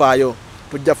tofaayo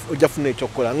ujafuna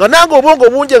ekyokola nga nange obwongo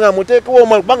bunje nga muteekewo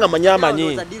kubanga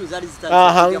manyamanyi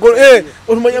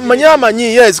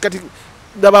manyamanyi yes kati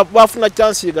bafuna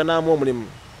chance yiganamu omulimu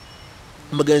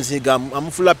mugenzi ga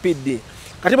amufula PD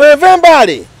kati bweva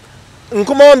Embale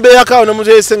nkomawo mbeeyakawo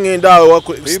nomuzeyise ng'endaawo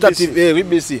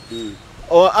BBC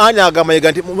Ani agamba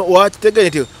yega nti wakitegere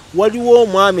nti waliwo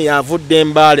omwami yavudde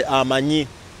Embale amanyi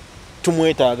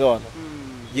tumwetaaga wano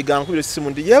yigankubira essimu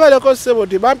nti yebaleko ssebo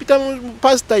nti bampita mu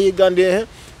pasita yiga ndi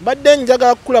badde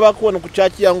njagala kukulabako wano ku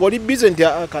kyaki yange oli bize nti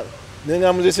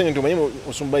nenga muzeyise nti omanyi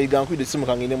osumba yigankubira essimu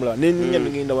kangende mulaba neninya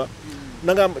ngenda wa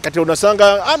nanga kati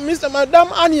onasanga Mr. Madam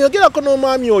Ani yogerako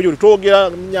n'omwami oyo twogera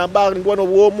nyamba ndwano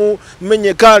bwomu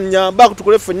menyeka nyamba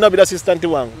kutukole ffenna bila assistant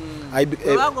wange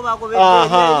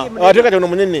ate kati ono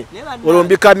munene olwo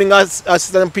becoming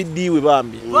assistant PD we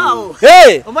Bambi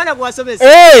omwana gwasomesa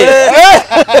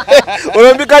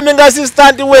olwo becoming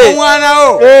assistant we omwana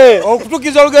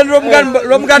okutukiza olugendo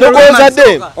lw'omuganda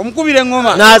omukubira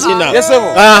engoma nasina yesebo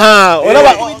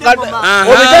olaba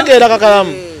obitegeera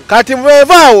kakalamu kati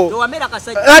mwevaawo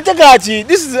ate kati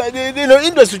this is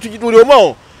industry tuli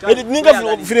omawo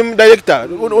ninga film director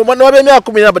omwana wa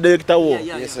emyaka 10 director wo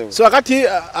so akati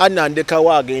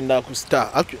anandekawo agenda ku Star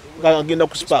agenda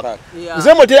ku Spark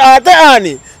nze mote ate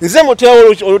Ani nze mote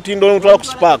olutindo olutwala ku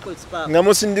Spark nga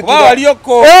musindikira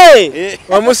waliyoko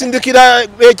wamusindikira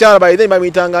ekyala bayithe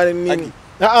bamitanga nini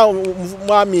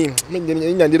mwami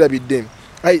nyandira bidde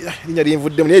linya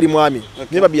linvudde muneri mwami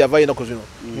ne babi yavaye nako zino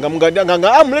nga muganda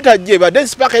nga amuleta je badde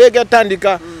Spark yega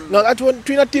tandika nga ati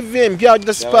twina TV mpya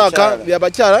ajita Spark ya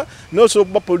bakyala no so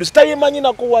kuba produce tayimanyi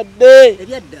nako wadde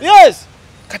yes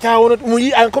kata wono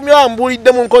ankomyo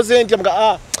ambulidde mu nkoze ntya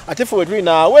mga ate fwe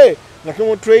twinawe nga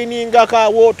tumu training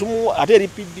akawo tumu ate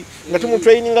repeat nga tumu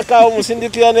training akawo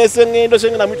musindikira nesengendo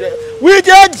sengena we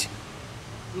judge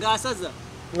nga asaza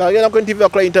nga yena ko TV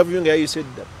akora interview nga you said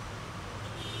that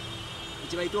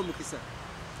kibaito omukisa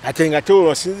ate nga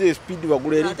tulo sinze speed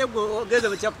baguleri ate go ogeze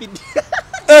mu cha PD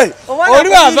oli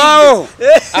wavaawo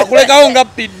akulekawo nga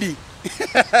PD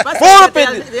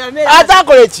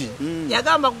atakole ki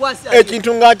yagamba gwasa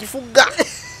ekintu nga kifuga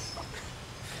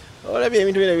olabye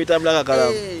ebintu bino bitambula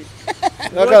kakalamu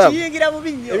yingira mu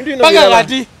binyo paka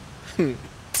kati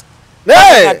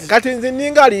kati nze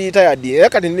ninga ali retired era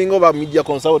kati ninga oba media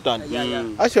consultant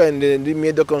actually ndi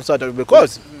media consultant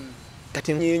because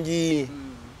kati nyingi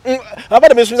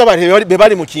abada mesunza abantu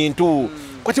bebali mu kintu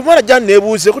kati mwana jana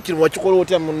nebuuze kuti mwachikola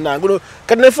otya munango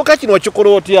kati nefoka kino wachikola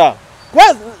otya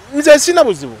kwa nze sina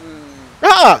buzibu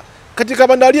kati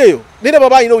kabanda aliyo nene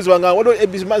baba ino buzibu nga wado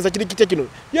ebizimanza kiri kitya kino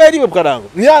yaliwe bukarango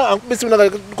niya bisi unanga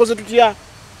koze tutya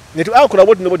netu akula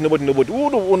boti noboti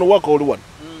uno wako oluwan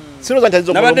Siroza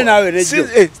ntazo nabadde nawe nejjo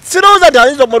siroza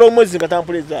ntazo moro omwezi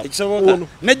ngatampuleza ekisoboka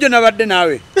nejjo nabadde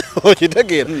nawe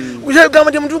okitegeera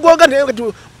kugamba muntu gwoga naye kati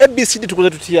ABCD tukoze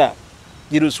tutya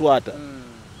Luswata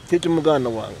tete muganda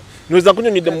wange niweza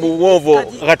kunyonyide mu wovo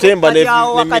akatemba ne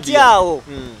wakati yao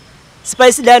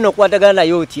Spice Dana okwatagana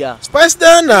nayo otya Spice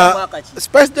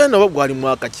Dana wabwali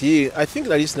mwaka ki I think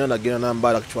that is not again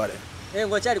number actually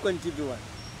ngochali kwa TV1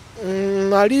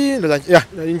 nali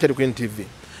nchali ku TV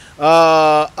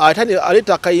atani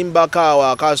aleta kayimba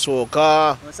kawa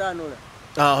kasooka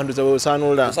osanula ndoza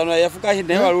osanula yafuka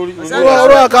hinde waluli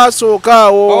akasooka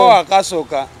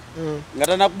akasooka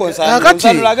ngatana kubonsa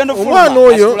osanula agenda omwana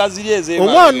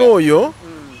oyo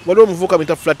waliwo omuvuka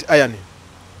mita flat iron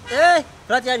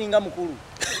flat iron nga mukulu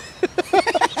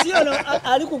sio no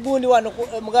ali kugundi wano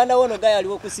muganda wono gaya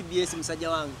aliwo ku CBS musajja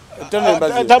wangu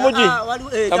tamuji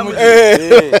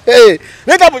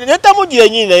netamuji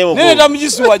yenyini naye ne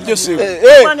tamuji suwa Joseph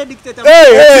mwana dictator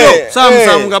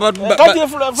sam ngabatu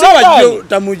sawa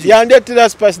tamuji yandetira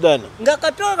Spice Dana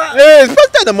ngakatoka Spice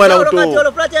Dana mwana uto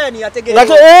ngakatola flat iron yategera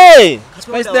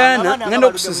Spice Dana ngenda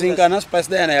okusizinkana Spice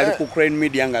Dana yali ku Crane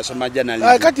Media ngasoma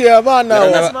journalism kati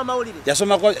abana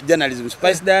yasoma ko journalism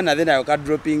Spice Dana then ayoka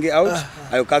dropping out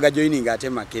ayokaga joining ate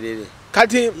makerere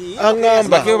kati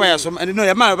angamba bakeba yasoma no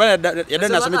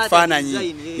yadana soma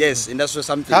kifananyi yes industry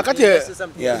something kati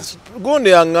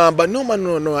gonde angamba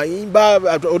no ayimba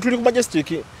otuli ku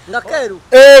majestic ngakeru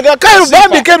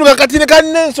Bambi keru ngakatine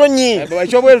kanne nsonyi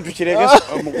chobwe tukireke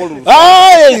omukulu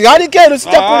ali keru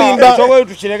sita kulimba chobwe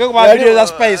tukireke ku video za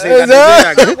Spice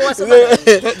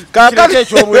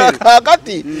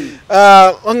kati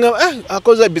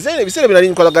akoza bisere binali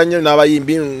nkolaganye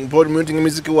n'abayimbi promoting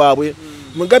music wabwe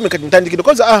mugambe kati ntandikire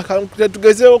koza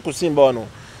tugezeo kusimba wano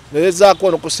naweza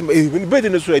kuona kusimba bede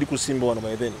nesura ili kusimba wano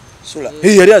by then sura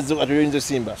yali atoyinze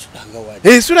simba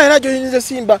sura yali ajoyinze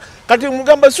simba kati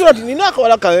mugamba sura ninaka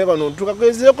wala kawe bano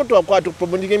tukagezeo ko twakwatu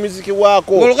promoting music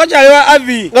wako ngolokacha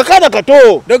avi ngakana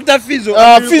kato Dr Fizo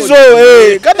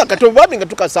kana kato babi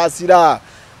ngatukasasira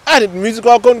ali music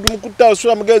wako ndumukuta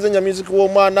sura mugeze nya music wo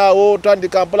mwana wo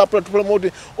tandika mpala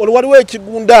promote olwaliwe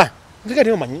ekigunda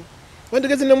ndikati omanyi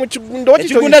wandegeze ne mu kigunda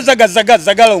ekigunda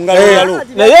zagala ngalo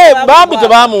naye Bambi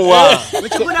tebamuwa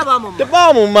tekigunda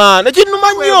na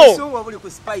kinuma nnyo sunwa buli ku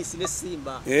Spice ne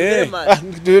Simba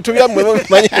tubyamwe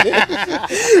manyi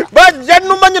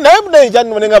bajjanuma nnyo naye munaye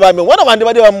jannuma nga Bambi wana bandi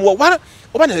bali bamuwa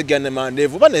obana yegana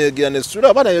mandevu obana yegana sura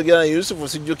obana yegana Yusufu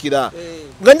sijukira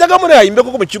nganjaga muri ayimbe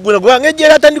ko mu kigunda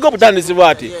gwangejera atandika obutandisi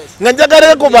bwati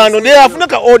nganjaga ko bando ndi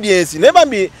afunaka audience ne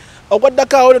Bambi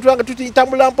okwadaka ole twanga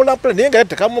tutitambula mpola nenga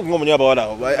takamu ngomunye abawala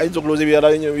ayinzo kuloze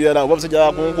byala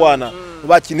babusajja kunkwana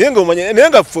bachi nenga umanye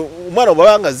nenga umwana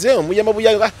babanga ze umuyamba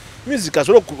buya music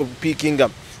asolo pickinga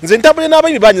nze ntambule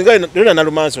nabayi banyi ngana na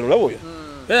romance labo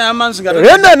amanzi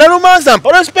ngata na romance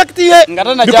ampa respect ye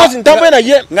because ntambule na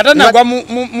ye ngata nagwa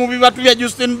mu bibatu bya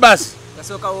Justin Bass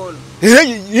kasoka wolo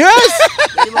yes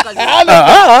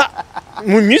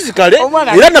mu musical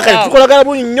era nakali tukolagala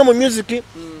bu nnyo mu music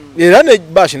era ne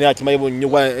bashi ne akimanyi bunyo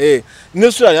kwa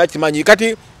nesura ne akimanyi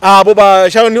kati abo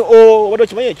ba Sharon wado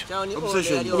kimanyi ekyo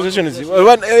obsessions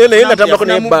ene tambula ko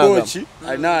ne banga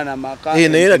alina na maka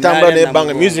ene tambula ne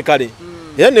banga musically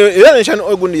era ne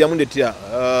Sharon ogundi yamundetira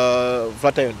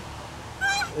Flatiron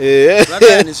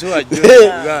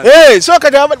so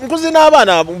kati nkuzi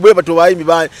n'abaana bwe bato bayimbi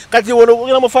ba kati wono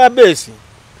kugenda mu fire base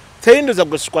tayinduza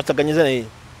kwataganyiza naye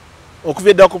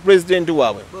okuveda ku president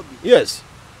wawe yes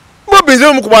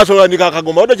Bobize mukubasola ndika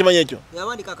akagoma odo kimanye ekyo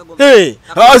yawandika akagoma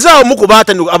aza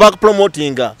mukubata ndo aba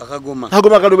promotinga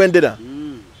akagoma kalubendera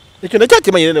ekyo nakyo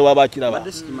kimanye ne wabakira ba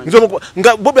nzo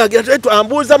nga bobi agira etu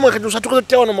ambuza mu kati usatukoze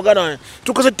tewono mugana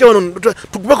tukoze tewono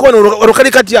tukubako wano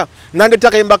rokali katya nange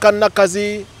takayimba na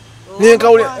kazi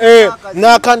ninkauli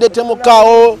nakandete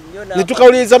mukao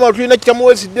nitukauliza ma tulina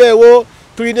kitamuwezi dewo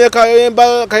tuline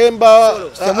kayemba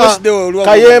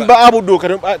abudu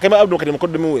kati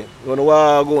mukodemuwe ono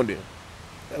wa gonde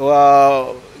wa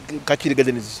kachiri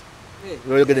gadenizi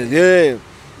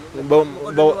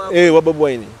wa babu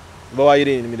waini bawa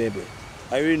Irene mirembe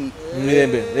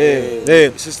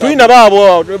tuina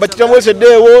babo bakitamwese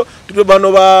dewo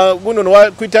tutubano ba guno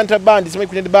wa kwitanta band sima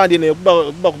kwitanta band ne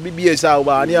kuba ku BBS awo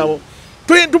bani abo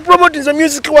tu promoting the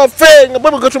music wa fe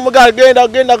ngabwe gato muga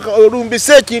genda rumbi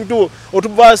sekintu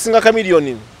otuba singa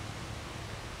kamilioni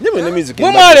nyeme ne music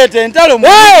mwalete entalo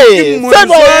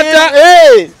Luswata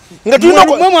ngatuna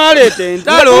mwalete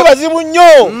entalo bazibu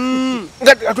nnyo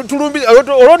tulumbi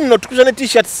olonno tukusane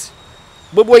t-shirts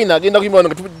Bobo ina agenda kuyimba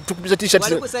nga tukubisa t-shirt.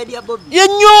 Wali kusaidia Bobby.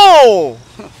 Yenyo.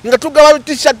 Nga tugaba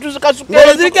t-shirt tuzikasuke.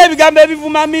 Ngozirike ebigambo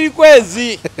ebivuma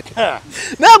milikwezi.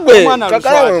 Nagwe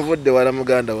kakala mvudde wala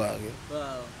muganda wange.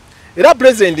 Era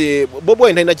present Bobo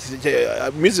ina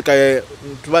music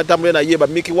tubatambule na yeba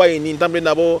Mickey Wine ntambule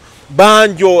nabo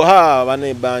banjo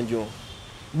bane banjo.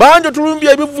 Banjo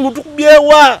tulumbye ebivulu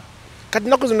tukubyewa. Kati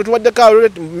nako zino tuwadde ka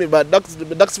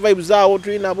Dax vibes zaawo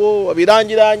tulinabo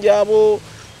abiranjiranja abo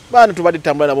bana tubadde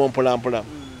tambula nabo mpola mpola.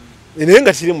 Ene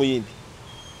nga tiri muyindi.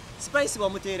 Spice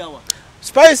bamuterawa.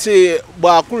 Spice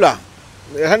bwakula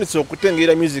handitse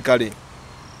okutengera musically.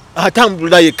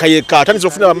 Atambula yekayeka atandise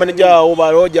ofuna abamanager abo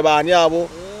baloja bani abo.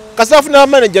 Kasafuna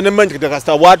manager ne manager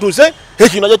kasta watuse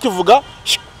ekino aja kivuga.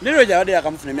 Lero jawade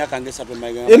yakamfuna emyaka ngesatu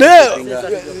emayiga. Ene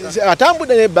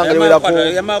atambula ne bangalewera ko.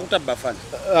 Yamakutaba fan.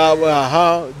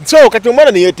 So kati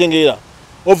omwana ne yetengera.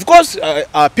 Of course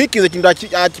picking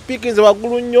ekintu picking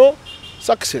wagulu nnyo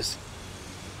success.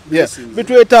 Yes.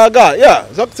 Bitwetaaga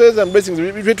success and blessings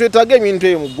bitwetaaga ebintu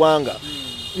ebyo mu ggwanga.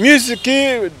 Music,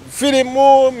 film,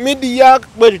 media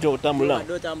bwetyo tambula.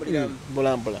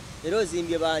 Mpola. Lero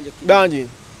zimbye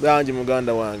banji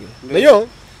muganda wange. Nayo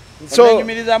so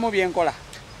nyumirizamu byenkola.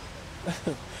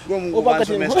 Ono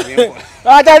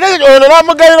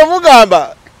namugalira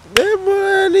mugamba.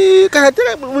 Demani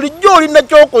katera bulijjo olina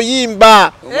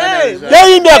kyokuyimba.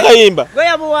 Yayimbye akayimba.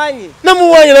 Goya muwanyi.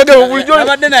 Namuwanyi nagamba bulijjo.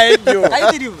 Nabadde naye jjo.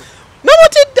 Ayitirivu.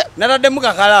 Namutidde. Natadde mu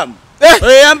kakalamu.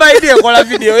 Yamba idea kola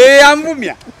video.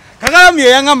 Yambumya. Kakalamu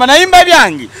yangamba nayimba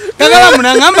byangi. Kakalamu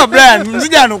nangamba Brian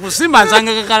nzija nokusimba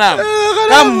nsanga kakalamu.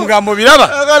 Kamu mugambo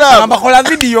biraba. Ngamba kola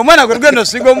video mwana gwe tugendo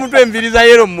sigo omuntu enviriza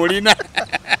yero mulina.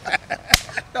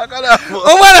 Kakalamu.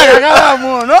 Omwana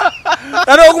kakalamu no.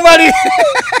 Tano okumali.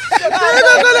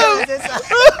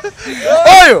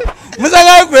 Oyo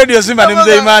musanga ku radio simba ne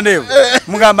mzee Imane.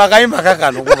 Mugamba kayimba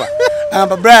kakano kuba.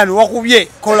 Ngamba Brian wakubye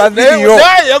kola video.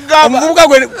 Omuvubuka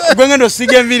gwe ngendo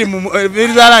sige enviri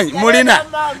enviriza lanyi mulina.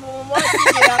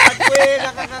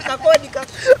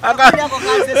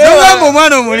 Ngamba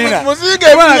omwana omulina. Musige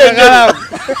kakalamu.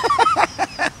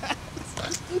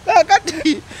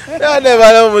 Kati ne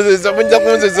bala muzeza munja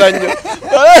kunzeza nnyo.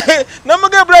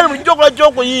 Namuge Brian mujjokola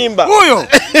kyokuyimba. Oyo.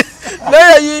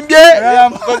 Naye yimbye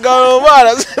bagalo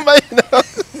bala sembayina.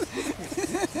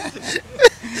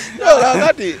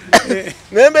 Kati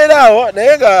nembeerawo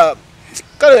naye nga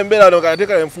kale mbeera kati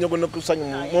kale mfunye kuno kusanyu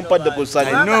mumpadde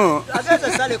kusanyu. No.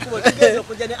 Atasa sale kubo tugezo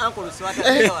kujja ne Uncle Luswata.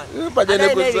 Mpadde ne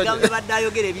kusanyu. Ngambe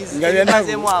baddayogera ebizi.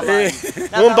 Ngabyanazemu amaani.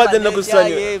 Mumpadde ne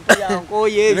kusanyu.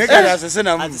 Nekala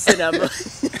sesenamu.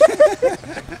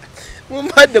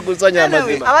 Mumpadde kusanya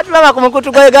amazima. Abatulaba ku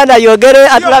mukutu gwa Uganda yogere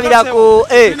atulabira ku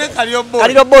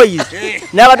Kaliro Boys.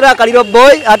 N'abatulaba Kaliro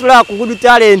Boy atulaba ku Good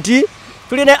Talent.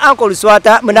 Tuline Uncle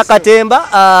Luswata Munakatemba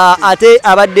ate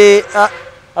abadde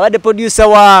producer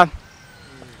wa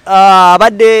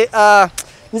abadde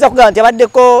nza kugamba nti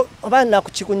abaddeko oba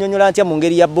nakukikunyonyola ntya mu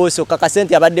ngeri ya boss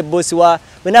Kakasente abadde boss wa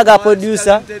wenaga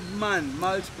producer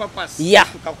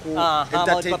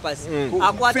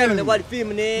akwatana ne wali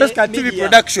film ne TV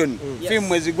production film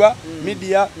mwezigwa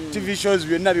media TV shows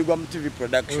byonna bigwa mu TV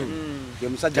production ye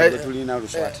musajja gwe tulina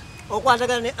Luswata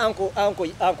okwatagana ne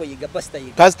Uncle Yiga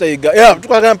Pastor Yiga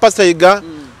tukwagana Pastor Yiga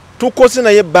tukose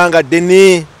naye banga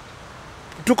dene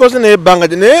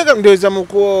ndoza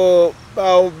muko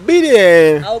bili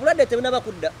obulade tebuna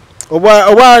bakudda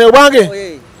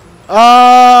obwange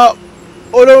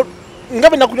olo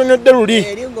ngabe nakunyonyodde luli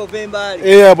eringo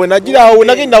vembale bwe nagira awo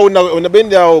nagenda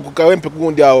onabende awo ku kawempe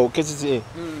kundi awo kesisi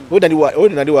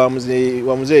nali wa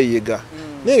muzee Yiga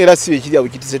naye era si ekiri awo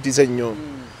kitise nnyo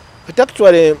kati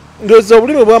actually ndoza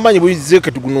obulimi bw'amaanyi buyize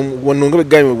kati guno ngabe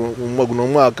gami guno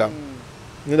omwaka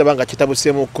ndabanga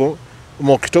kitabusemuko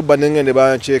mu October nengende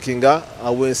ba checkinga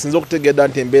awe sinzo okutegeda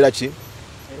nti embeera ki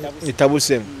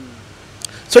itabuse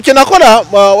so kinakola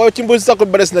wakimbuza ko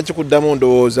balesi na kikuddamu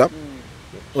ndowooza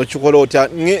okikola otya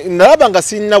nalaba nga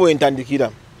sinna bwe ntandikira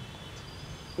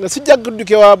nga sijja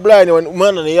kudduke wa Brian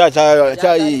umwana ne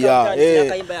yachayiya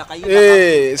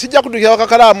sijja kudduke wa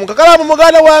kakalamu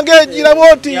muganda wange gira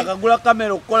boti yakagula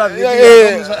kamera okukola video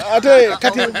ate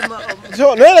kati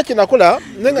so nera kinakola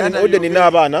nenga ode nina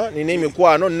abaana nina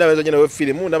emikwano ninaweza jena we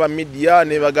film naba media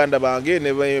ne baganda bange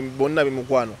ne bonna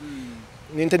bimukwano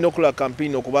nintendo okula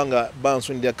campaign okubanga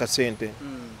bansundya akasente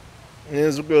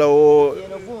nenzugulawo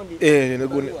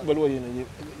negundi baliwo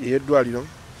yedwaliro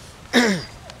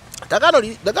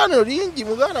Dagano lingi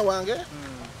mugana wange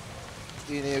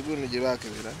ine egunu gye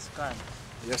bakebera scan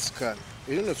scan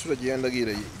ino sura gye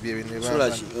yandagira bye bine ba sura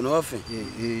ki ono wafe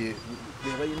bye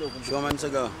bayino shoma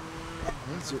nsaga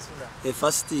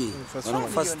First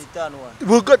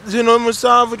buka zino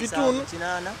musanvu kitunu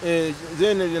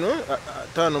zene zino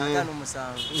tano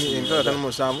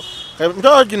musanvu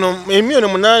mtoto kino emiyoni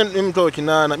 8 mtoto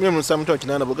kinana mimi musanvu mtoto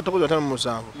kinana buka tokoza 5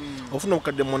 musanvu ofuna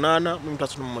ukadde 8 mimi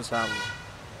mtoto musanvu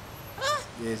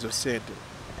yezo sete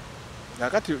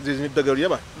nakati zini dagalo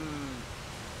yaba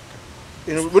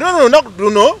ino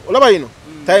buno olaba ino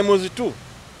times 2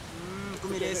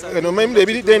 eno mimi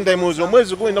ebiri den times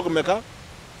omwezi gwenda kumeka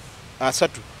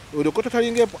asatu ulikoto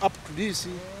talinge up to this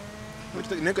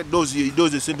neka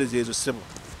dozi sente zezo sebo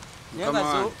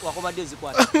nyengazo wakomadde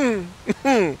zikwata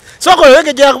soko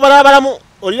lenge jya kubalabalamu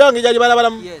oliyange jali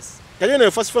balabalamu yes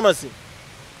kanyene first pharmacy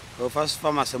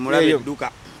mulabe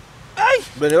duka ai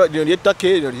bene ndi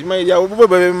take ndi mai ya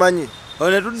bube manyi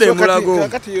one tudde mulago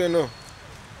kati yeno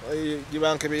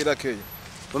jibanke beira keyo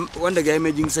wanda ga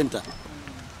imaging center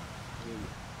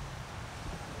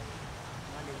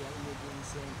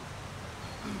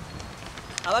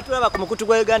abatulaba ku mukutu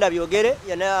gwa Uganda byogere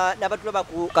yana nabatulaba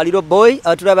ku Kaliro Boy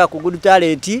abatulaba ku Good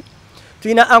Talent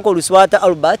tuina Uncle Luswata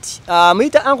Albert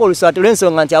muita Uncle Luswata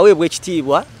lensonga nti awebwe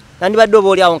ekitibwa nandi badde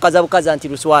oboli awo nkaza bukaza nti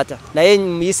Luswata naye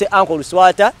muyise Uncle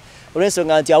Luswata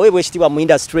lensonga nti awebwe ekitibwa mu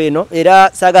industry eno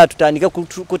era saga tutandike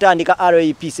kutandika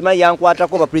RAP sima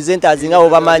yankwatako ba presenters ngawo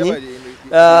bamanyi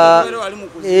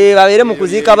babere mu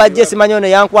kuzika bajje simanyo no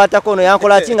yankwatako no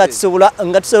yankola kinga tisobola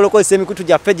nga tusobola ko semikutu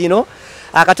ja fedino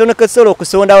akatono kesolo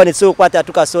kusondawo ne so kwata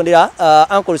tukasondera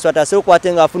Uncle Luswata so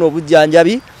kwatenga afuna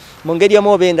obujjanjabi mu ngeri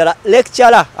y'omubendala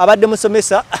lecturer abadde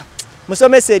musomesa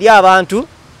eri abantu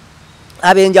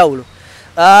abenjawulo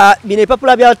bine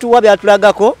papula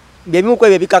byatulagako byebimu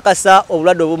kwebyo bikakasa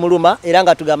obulwadde obumuluma era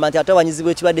nga tugamba nti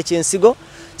atawanyizibwa ekibadde ky'ensigo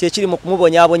kyekiri mu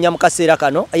kumubonyabonya mu kaseera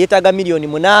kano ayetaaga milioni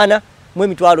 8 mu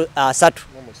emitwalo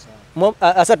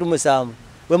 37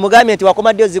 we mugambye nti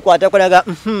wakomadde zikwata konaga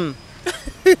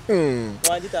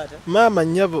wajitata mama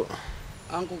nyabo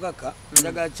Uncle Kaka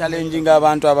ndaga challenging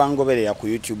abantu abangoberera ku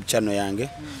YouTube channel yange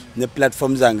ne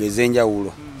platforms zange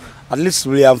ezenjawulo at least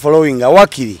we are following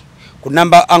Wakili ku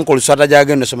number Uncle Luswata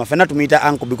jagenda soma fena tumita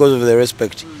uncle because of the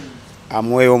respect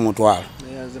amweyo mutwalo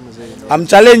I'm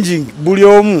challenging buli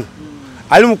omu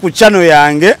ali mu ku channel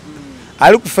yange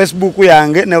ali ku Facebook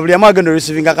yange na buli amagendo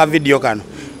receiving aka video kano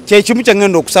kyekimu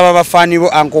kyangendo okusaba bafani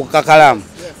bo Uncle KAKALAAMU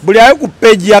buli ali ku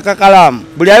page ya KAKALAAMU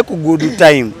buli ali ku good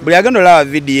time buli agendo la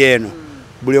video eno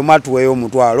buli omatuweyo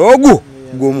mutwalo ogu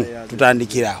gumu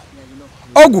tutandikirawo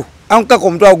ogu ankako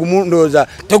omutwalo gumu ndoza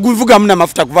teguvuga muna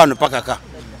mafuta kuvano pakaka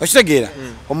okitegeera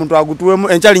omuntu agutuwemu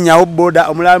enchali nyawo boda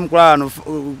omulala mukulano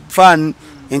fan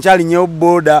enchali nyawo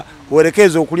boda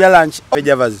werekeza okulya lunch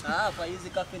pejavazi faizi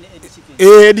cafe ne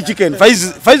chicken edi chicken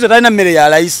faizi taina mmere ya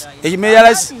rice emmere ya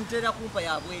rice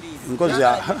nkozi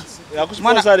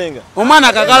yakusponsoringa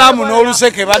omwana KAKALAAMU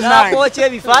n'oluseke bannaye akoche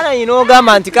bifaananyi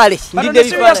n'ogamba nti kale ndidde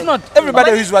bifaananyi not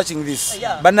everybody who is watching this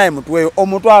bannaye mutuweyo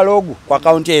omutwalo ogu ku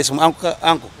account yesu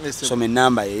anko some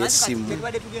namba yesimu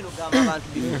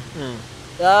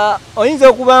oyinza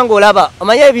okubanga olaba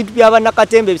omanye ebintu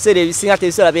by'abannakatembe ebiseera ebisinga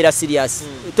tebisobola beera serious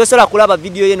tosobola kulaba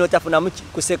video ye n'otafunamu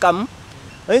kusekamu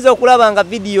oyinza okulaba nga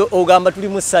video ogamba tuli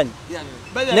mu ssanyu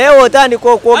naye otandika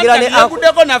okwogera ne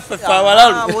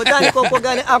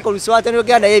Uncle Luswata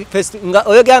n'oyogera naye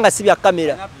oyogera nga si bya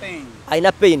kamera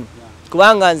alina pain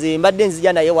kubanga nze mbadde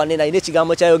nzija naye wane naye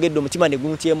n'ekigambo kyayogedde omutima ne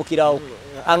guntyemukirawo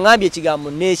aŋŋambye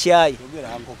ekigambo n'ekyayi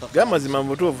gamazima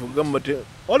mutuufu gamote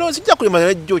olwo sijja kulima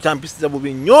naye jjo kyampisiza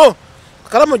bubi nnyo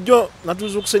KAKALAAMU jjo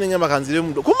natuuza okusenenya makanzire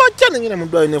mudo kumakya nenyina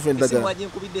muddwaliro nefuna eddagala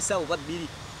nkubidde sawo ba 2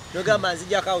 n'ogamba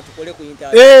nzijjako awo tukole ku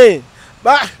internet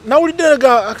nawulidde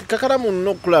KAKALAAMU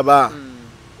n'okulaba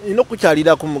ino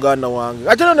kukyalira ku muganda wange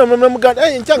ate no muganda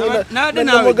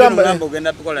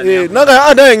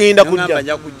naye ngenda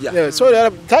kujja so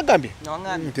tagambye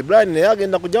nti Brian naye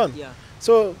agenda kujja wano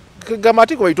so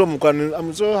gamatiko baito omukwano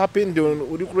I'm so happy ndi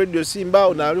uli ku radio Simba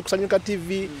unali kusanyuka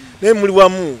TV naye muli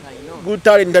wamu Good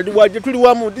Talent ndi waje tuli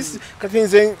wamu this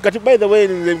kati by the way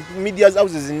in the media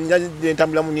houses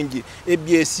ntambula mu nyingi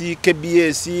ABS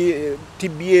KBS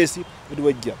TBS ndi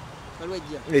wajja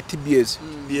TBS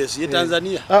ye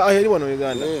Tanzania yali wano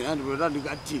Uganda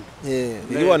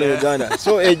yali wano Uganda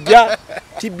so ejja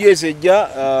TBS ejja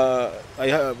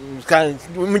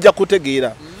mujja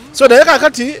kutegeera so naye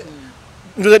kakati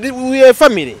we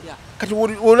family kati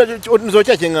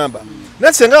nzocha kyengamba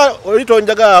nasenga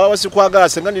olitonjaga abasikwagala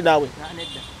senga ndi nawe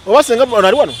obasenga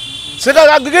onali wano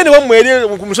senga agende wamwere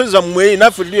ku musozi za mwere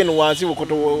nafe ndi eno wansi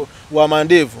bukoto wa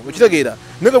mandevu okitegeera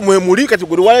nega mwemuli kati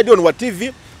guri wa radio wa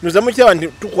TV nuzamu kyaba ndi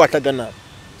tukwatagana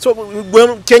so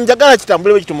kyenjagala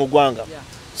kitambule bwe kitumugwanga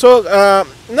So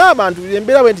n'abantu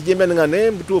embeera bwe nti gyembeera nga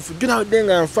naye mbutuufu jjo nawudde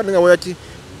nga nfa nga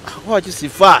waki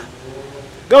sifa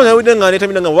gawo nawudde nga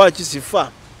netamira nga waki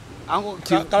sifa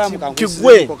Kalamu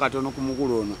kankusize katono ku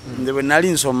mukulu ono nze bwe nali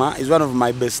nsoma is one of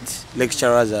my best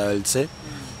lecturers I will say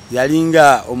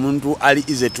yalinga omuntu ali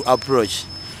easy to approach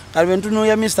kali bwe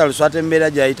ntunuulira Mr. Luswata embeera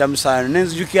gy'ayita musaano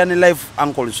nenzijukira ne life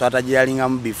Uncle Luswata gye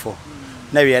yalingamu before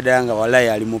naye yaddala nga walayi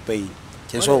ali mu pain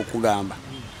kyensobola okugamba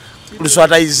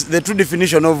Luswata is the true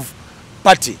definition of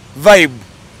party vibe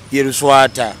ye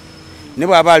Luswata ne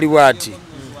bw'aba ali bw'ati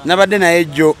nabadde naye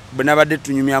jjo bwe nabadde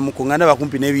tunyumyamuko nga ndaba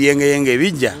kumpi n'ebiyengeyenge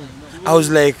ebijja I was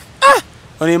like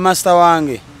ono master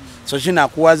wange so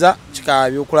kinakuwaza kikaba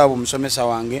byokulaba omusomesa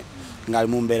wange ng'ali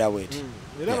mu mbeera bweti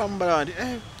era bamubala nti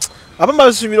abamu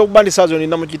basuubira okubandisa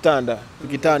zonina mu kitanda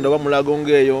oba mulago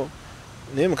ng'eyo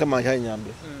naye mukama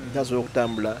akyanyambe ntasobola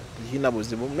okutambula tekirina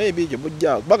buzibu maybe ekyo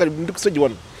bujjaawo kubanga ndi ku stage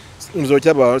 1 nzo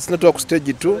kyaba sinatuwa ku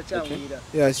stage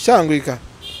 2 kyangwika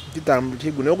kitambula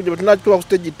naye okujja tunatuwa ku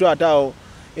stage 2 ate awo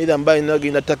either mbaye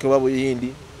nagenda ttaka oba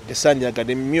buyindi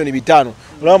tesandiyagadde milioni 5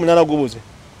 olaba munana gubuze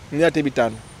nina ate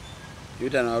 5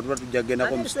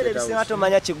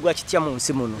 tomanya kiggwa kitya mu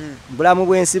nsi muno bulamu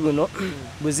bw'ensi buno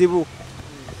buzibu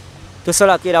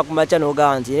tosobola keera ku makya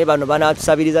n'ogamba nti naye bano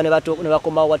banatusabiriza ne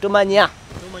bakomawo watomanya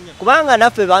kubanga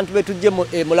naffe bantu betujje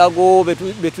mulago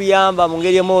betuyamba mu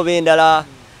ngeri emu oba endala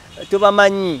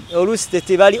tubamanyi oluusi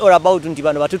tebali all about nti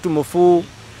bano batutumufu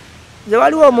nze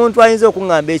waliwo omuntu ayinza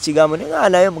okuŋŋamba ekigambo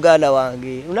naye muganda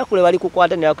wange lunaku lwe bali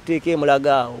kukwata ne bakuteeka emulago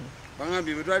awo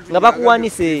nga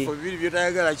bakuwanise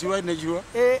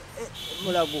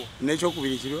mulago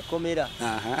n'ekyokubiri kirwa komera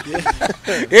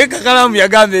Kakalamu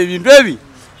yagamba ebintu ebi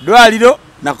dwaliro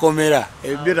nakomera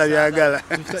ebyo tabyagala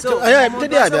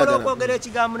okwogera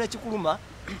ekigambo nekikuluma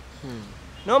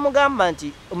n'omugamba nti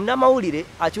omunnamawulire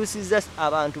akyusizza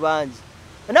abantu bangi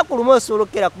enaku lumu osobola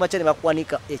okukera ku makya ne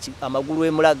bakuwanika amagulu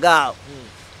emulagaawo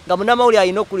nga munnamawulire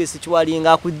alina okulesa kiwali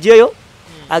nga akuggyeyo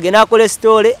agenda akola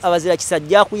esitoole abazira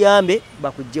kisajja akuyambe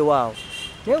bakuggyewo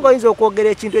naye ng'oyinza okwogera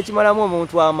ekintu ekimalamu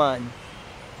omuntu amaanyi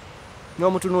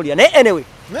n'omutunuulira naye anyway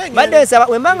badde nsaba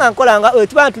wembanga nkolanga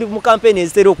tuba tuli mu campaign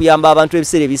ezitera okuyamba abantu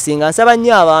ebiseera ebisinga nsaba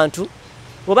nnyo abantu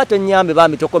oba tonnyambe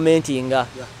bambi tokomentinga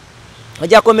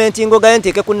ojja komentinga ogaye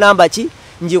nteeke ku namba ki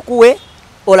njikuwe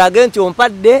olage nti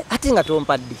ompadde ate nga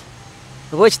tompadde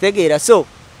oba okitegeera so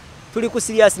tuli ku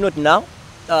serious not now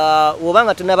oba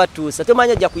nga tonabatuusa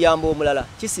tomanya ojja kuyamba omulala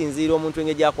kisinziira omuntu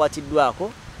engeri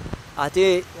gyakwatiddwako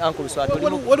ate Uncle Luswata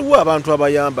waliwo abantu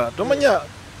abayamba tomanya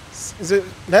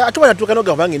naye ate wanatuuka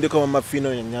nogamba bange ndeko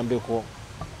amafiino nyambeko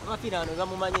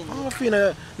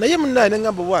amafiina naye munnaye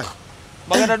nengamba bwaki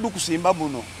bagenda ddu kusimba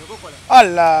muno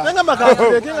alla nengamba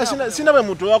kankireke nga sina bwe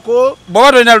mutuukako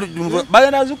bwaba tolina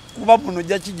bagenda zikuba muno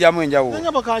ojja kijjamu enjawulo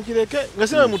nengamba kankireke nga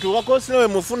sina bwe mutuukako sina bwe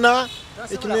mufuna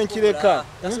ekino enkireka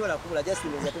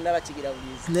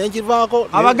nenkivaako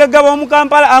abagagga b'omu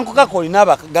Kampala Anko Kako olina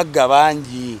abagagga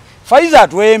bangi Faiza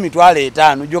atweyo emitwalo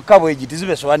 5 gyokka bwegi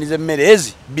tizibesowaaniza emmere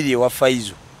ezi biri ewa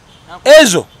Faizo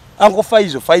ezo Anko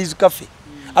Faizo Cafe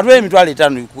atweyo emitwalo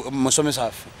 5 musomesa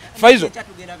waffe Faizo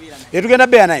tugenda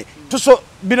beera naye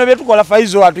bino byetukola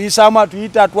Faizo atuyisaamu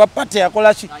atuyita atuwapate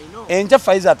akola ki enkya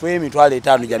Faizo atweyo emitwalo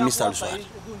 5 gya Mr. Luswata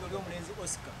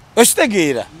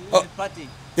okitegeera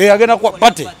agenda kuwa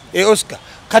pate Oscar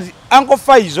kati Anko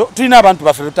Faizo tulina abantu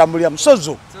baffe betambulira mu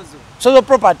Sozo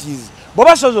Properties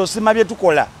boba Sozo osima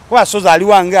byetukola kuba Sozo ali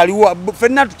wange aliwo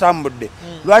ffenna tutambudde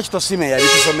lwaki tosima yali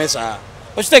tusomesa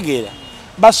okitegeera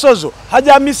basozo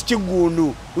haja Miss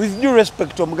Kigundu with due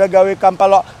respect omugagga we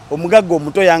Kampala omugagga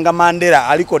omuto yanga Mandela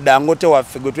aliko Dangote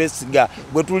waffe gwe twesiga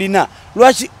gwe tulina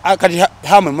lwaki kati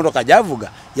hamwe motoka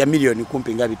javuga ya milioni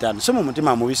kumpi nga 5 so mu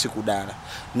mutima mubisi kudala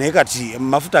naye kati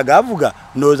mafuta gavuga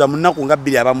ndoza munaku nga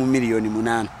 2 aba mu milioni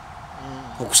 8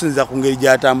 okusinza ku ngeri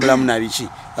gyatambula mu nabiki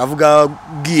avuga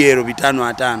giero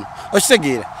 5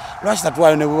 okitegeera lwaki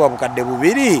tatwayo ne buba bukadde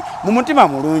bubiri mu mutima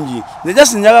mulungi nze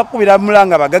just njaga kubira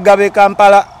mulanga bagagga be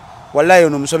Kampala wallahi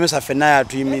ono musomesa ffenna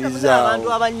atuyimiriza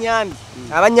abantu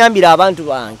abanyambira abantu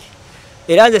bange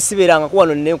era nze siberanga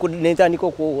kuwano nentandika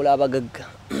okuwola abagagga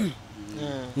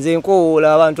nze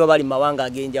nkowola abantu abali mawanga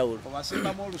ag'enjawulo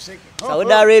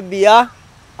Saudi Arabia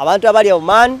abantu abali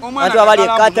Oman abantu abali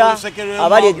Qatar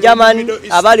abali Germany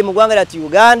abali mu ggwanga lya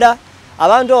Uganda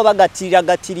abantu abo bagattirira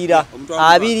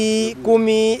 2 10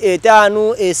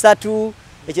 5 3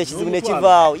 ekyo kizibu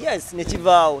nekivaawo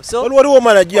nekivaawo so waliwo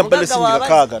managia mpale sinjira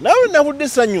kaga nawe nabudde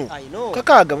sanyu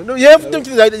kakaga yefude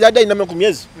mkiza zadai na ku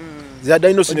myezi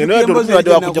zadai no sineno ya dolo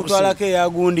kwa kuja kutwalake ya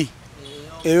gundi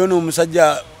eyo no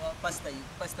musajja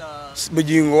pastor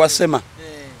bujingo wasema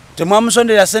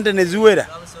temwamusondera sente neziwera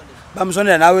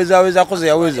bamusonera naweza koze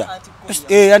yaweza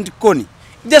antikoni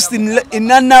just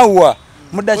in an hour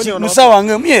mudachi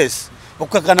musawange yes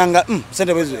okukakananga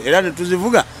sente bezo era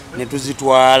netuzivuga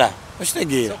netuzitwala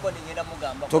okitegeera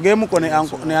togemu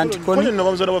ne antikoni no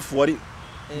bamuzona bafuwali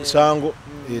Sango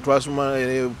twasuma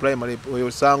primary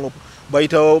oyo Sango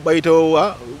bayitawo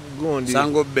gundi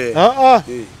Sango be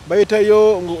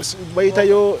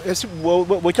bayitayo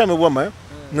bochame bwama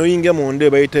no yinge munde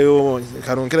bayitayo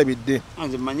karonkera bidde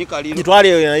anze manyika lino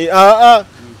kitwale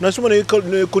nasuma ne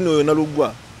kuno na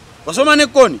lugwa wasoma ne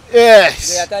koni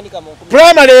yes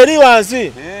primary eri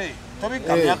wansi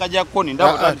tobika myaka ja koni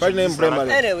ndabo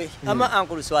primary anyway ama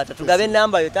uncle Luswata tugabe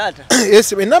namba yo tata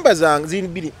yes namba zangu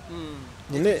zibiri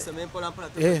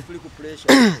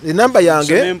namba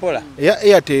yange ya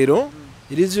Airtel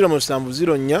iri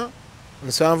 0704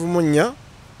 704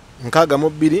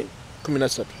 62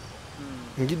 13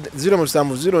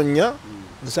 0704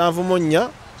 704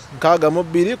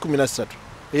 62 13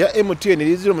 ya MTN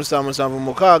iri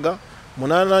 0776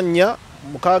 84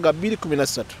 62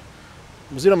 13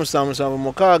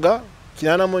 0776 84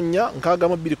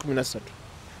 62 13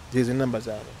 hizi namba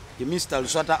zao. Mr.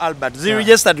 Luswata Albert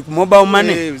registered ku mobile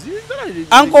money.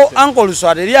 Uncle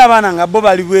Luswata eri abana nga bo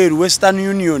bali bweru Western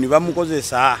Union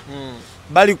bamukozesa.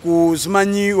 Bali ku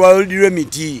simanyi World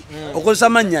Remedy. Okozesa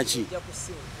manyachi.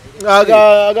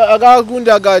 Aga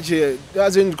gunda gache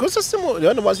azin kosasimu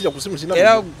yano basija kusimu sina.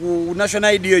 Era ku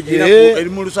national ID gira ku eri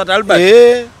mu Luswata Albert.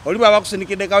 Oli baba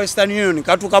kusinikide ka Western Union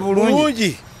katuka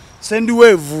bulungi. Send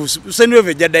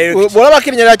wave ja direct. Bola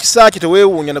bakirinya kisaaki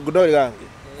tewewunya na gudole gange.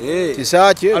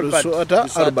 Kisaaki Luswata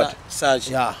Albert.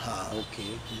 Sachi.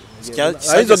 Okay.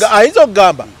 Aizo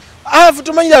gamba.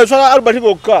 Tumanyira Luswata Albert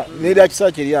gokka neri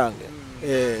kisaaki lyange.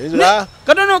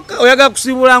 Katono oyaga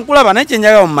kusibula nkulaba naye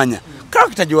kyenjaga omanya.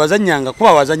 Character jiwazanyanga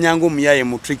kuba wazanyanga omuyaye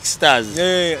mu Trickstars.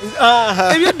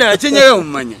 Ebyadala kyenjaga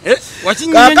omanya.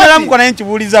 Wakinyanyala mko naye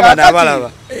nkibuliza bana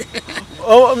abalaba.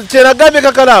 Tera gabe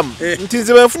kakalamu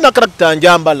ntinze bafuna character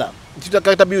njambala ntita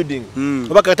character building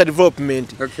oba character development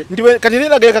ndiwe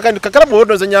katirira geka kandi kakalamu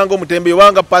wodo zanyango mutembe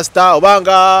wanga pastor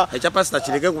obanga echa pastor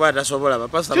kireke kuba tasobola ba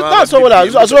pastor ba tasobola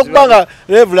asobola kubanga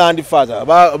reverend father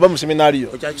aba mu seminario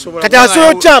kati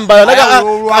aso chambala naga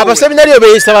aba seminario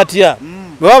beisa batia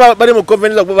baba bali mu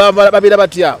conference babira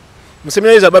batia mu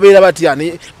seminario babira batia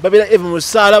ni babira eve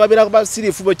musala babira ba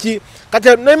sirifu boki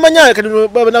kati nemanya kati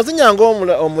nazinyango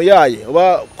omuyaye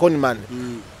oba conman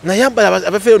na yambala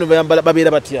abafeyo no yambala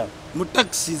babira batia mu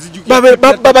taxi zijuki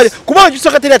babali kuba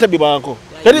jusakateri atabibanko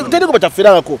teri ko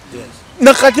batafirako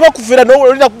nakati bakufira no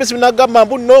olina kubesi nagamba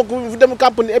mbu no kuvude mu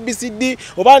company ABCD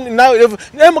oba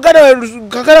na mugana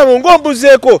kakala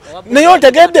ngombuzeeko nayo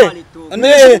tegede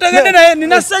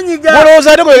ninasanyiga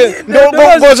boloza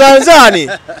ndiko ngoza nzani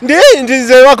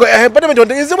ndize wako department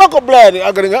ndize wako blood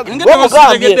agaringa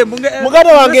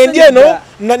mugana wange ndieno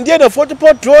 40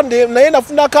 potro naye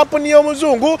nafuna company yo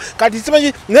muzungu kati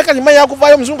simanyi nekati manya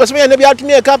kuvayo muzungu simanyi ne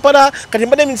byatumye kapara kati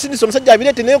mbade misindiso musajja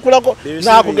bilete ne kulako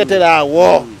na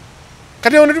kugeterawo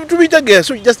kati ono tubijage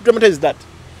so just dramatize that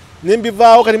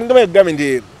nimbivao kati mngama egame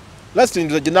ndi last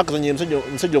ndo jinaka zonye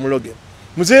msajja omuloge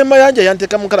muzema yanje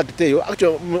yanteka mu character yo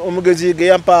actually omugezi ge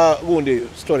yampa gundi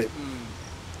story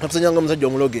akusanyanga msajja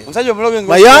omuloge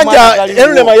mayanja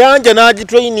ene mayanja naji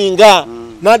traininga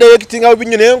na directing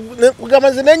abinyo ne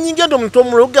kugamaze nenyinge ndo muntu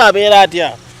omuloge abera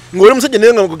atya ngoli musajja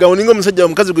nenga kugawoninga musajja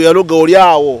omukazi gwe yaloga oli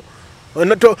awo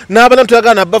nabana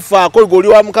tuyagana bafa ko goli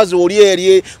wa mukazi oli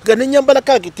eriye kugane nyambala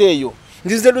kakiteyo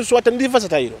ndize Luswata ndi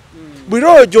versatile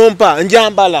bwiro jompa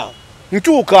njambala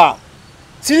nchuka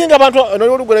siringa abantu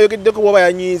n'olugula yogedde ko baba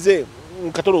yanyize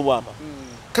katolo bwamba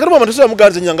tusoba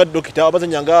muganze nyanga doctor abaza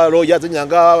nyanga lawyer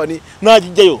nyanga bani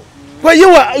najijjayo kwa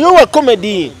yowa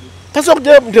comedy taso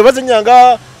kuje baza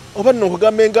nyanga oba no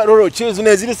kugamenga lolo chizi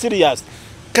ne ziri serious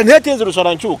kanete nzo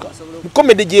Luswata nchuka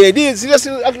comedy jedi serious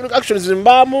actions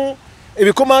zimbamu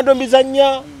ebikomando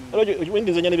mbizanya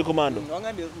wendi zanya nebikomando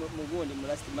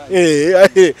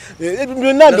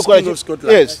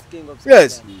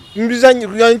yes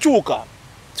mbizanya nchuka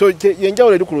so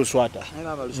yenjawole ndi ku Luswata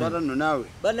Luswata no nawe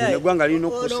ne gwanga lino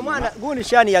ko mwana guni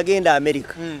shani yagenda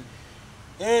America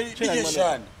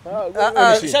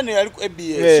shani yali ku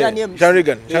ABS shani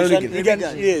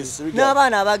yes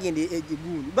n'abana abagende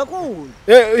egibuni bakuru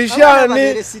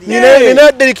shani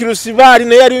nina Derek Lusibari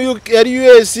ne yali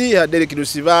US ya Derek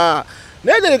Lusibari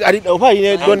ne ari oba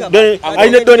ine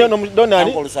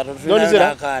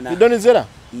donizera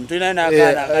ntuna na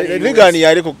kana ligani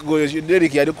yali ku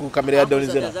Derek yali ku kamera ya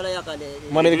donizera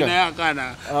manelika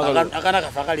akana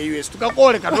kafakali US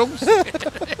tukakole katoku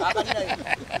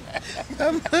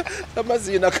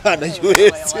amazina kana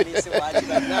US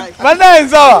banaye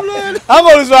nsawa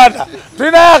ango Luswata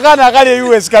tulina akana akali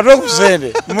US katwe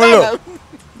kusende mulo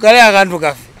kali akantu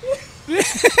kafe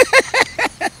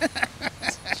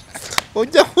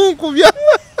ojja kunkubya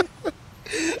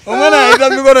omwana ayita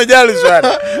mikono gya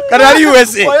Luswata kati ali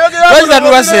USA wazita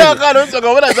tuwasende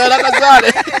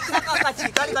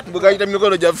bukayita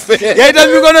mikono gyaffe yaita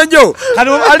mikono gyo kati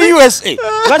ali USA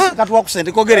katuwa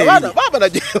kusende kogere baba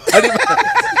naje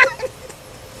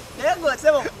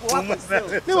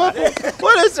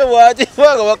walese waje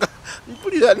wanga waka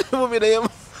mpulira ne mubira yema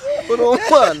ono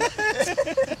mwana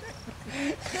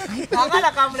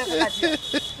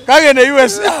kagende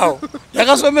USA awo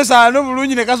yakasomesa ano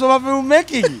bulungi ne kasoma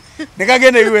filmmaking ne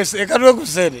kagende USA katwe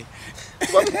kusende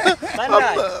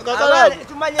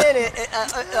tumanyene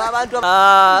abantu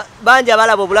banji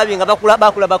abalaba obulabi nga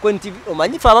bakulaba ku NTV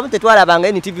omanyi fe abamu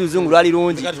tetwalabanga NTV uzungu lwali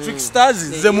lungi Trickstars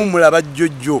zemu mulaba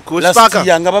jjojjo last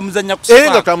year nga bamuzanya kusanga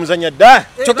nga twamuzanya dda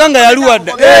kyokka nga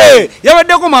yaluwadde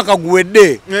yabaddeko mwaka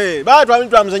guwedde baatwami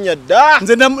twamuzanya dda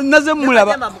nze naze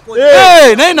mulaba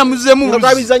naye namuzemu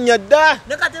twabizanya dda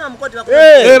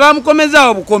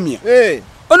bamukomezaawo bukomya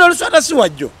ono Luswata si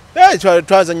wajjo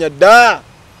twazanya dda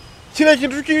kino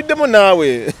ekintu tukiyiddemu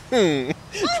naawe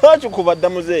twakikuba dda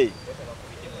muzeeyi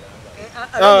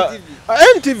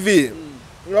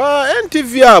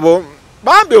NTV abo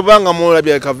bambi obanga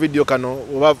mulabya ka video kano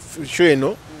oba show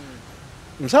eno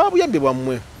nsaba buyambi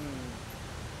bwammwe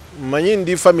manyi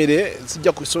ndi family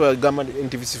sijja kusobola gamba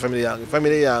NTV si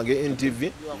family yange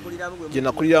NTV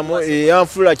gyenakuliramu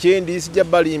yanfulula kyendi sijja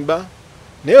balimba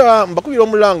naye mbakubira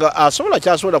omulanga asobola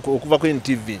kyasobola okuva ku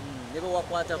NTV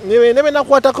nebe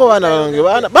nakwatako baana bange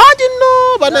baana bangi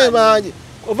nno banaye bangi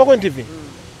ova ku NTV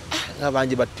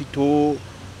abangi batito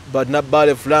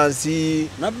banabale France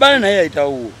nabale naye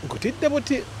yayitawo nkutidde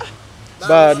buti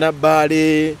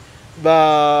banabale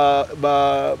ba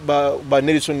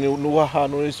Nelson Nuwaha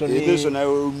Nelson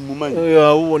ayo mumanyi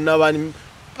wonna bani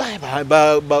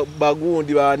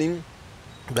bagundi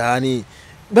bani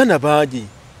bana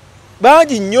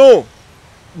bangi nnyo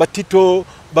batito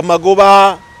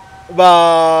bamagoba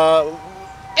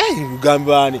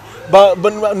gambani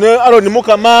Aaron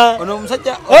Mukama ono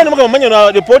musajja Aaron Mukama manyo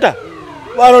na reporter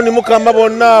Aaron Mukama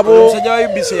bonna abo musajja wa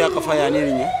UBC yakafa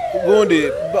yanirinya gundi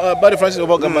bari Francis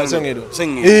obagamba sengendo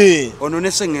ono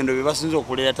ne sengendo bebasinze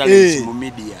okulera talent mu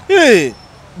media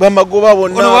bamagoba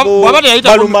bonna abo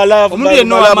balumala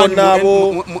bonna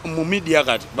abo mu media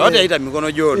kati babate yayita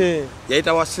mikono gyolo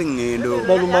yayita wa sengendo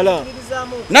balumala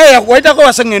naye yakuwaitako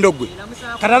wa sengendo gwe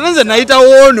katanze nayita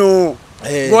wono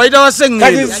gwaita wa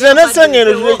sengendo kati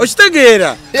sengendo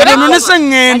okitegeera kati ono ne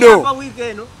sengendo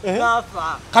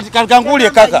kati kankuulye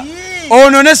kaka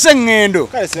ono ne sengendo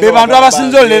be bantu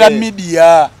abasinze olera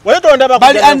media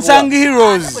bali unsung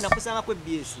heroes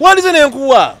walize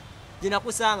nenkuwa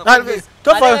jinakusanga kwa BS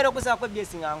tofa kusanga kwa BS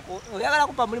nganko oyagala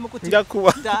kupa mulimu kuti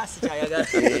ndakuwa sichayagala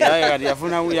yaye kati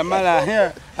yafuna yamala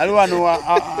aliwano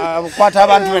kwata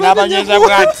abantu benabanyeza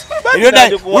bwati iyo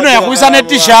dai uno yakuisa ne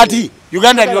t-shirt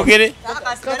Uganda byogere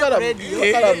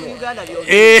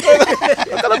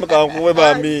Kakalamu kankuwe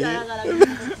bambi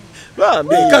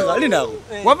kaka linako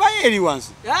wabaye eri wansi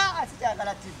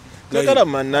sichayagala TV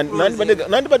Kakalamu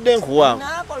nandi badde nkuwa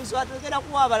nako Luswata ogenda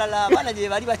kuwa abalala abaana gye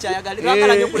bali bakyayagala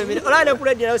bakala nyo kulemera olane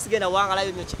kuledia nayo sigenda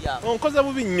wangalayo nnyo kiri awo onkoze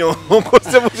bubi nnyo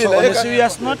onkoze bubi naye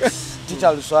serious not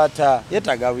Tita Luswata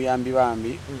yetaga buyambi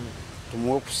bambi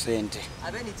tumuwe ku sente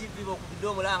abeni TV bokubidde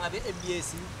omulanga be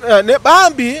ABS ne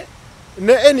bambi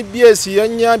ne NBS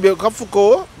yanyambye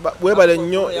kafuko webale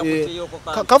nnyo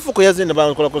kafuko yazinde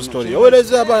bankola ko story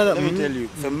oweleza abana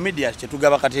fe media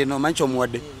kyetugaba kati eno mancho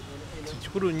muwadde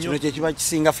kikulu nnyo kino kiba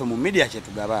kisinga fe mu media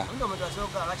kyetugaba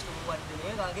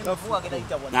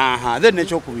then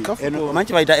nekyokubiri eno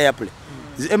manchi bayita airplay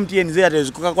MTN zeyate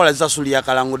zikokakola zisasulia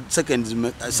kalango seconds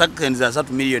za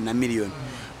 3 million na million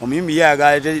omuyimbi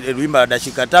yagala lwimba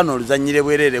dakika 5 luzanyire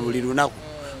bwerere buli lunaku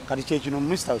kati kyekino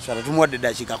Mr. Luswata tumuwadde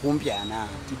dakika kumpyana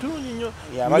kitulungi nnyo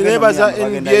mwebaza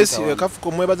NBS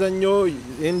kafuko mwebaza nnyo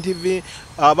NTV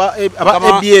aba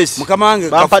ABS mukamange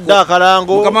bampadde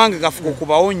akalango mukamange kafuko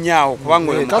kubawo nnyawo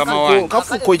kubanga oyo mukama wange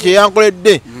kafuko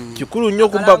kyeyankoledde kikulu nnyo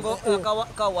kumba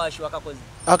kawash wakakoze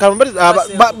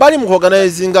bali mu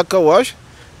organizinga kawash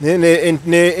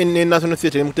ne National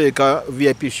Theatre muteeka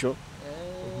VIP show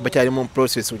bakyali mu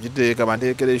process ugiteeka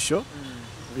banteekere show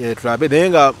tulabe naye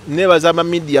nga nebaza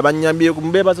amamedia banyambye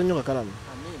kumbebaza nnyo Kakalamu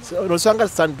nosanga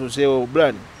santuse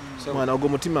brand mwana ogwo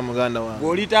mutima muganda wange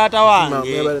oli taata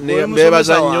wange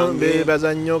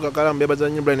bebaza nnyo Kakalamu bebaza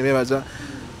nnyo brand bebaza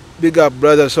big up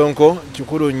brother Sonko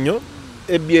kikulu nnyo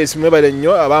ABS mwebale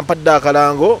nnyo abampadde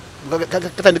akalango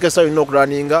katandika sawa ino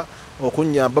okulaninga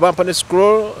okunyamba bampa ne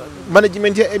scroll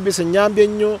management ya ABC nyambye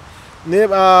nnyo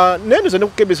nendo ne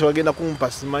kukebesa bagenda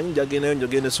kumpa simanyi jagenda yo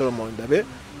njogende Solomon dabe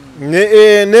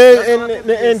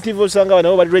ne NTV sanga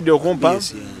bana bali radio kumpa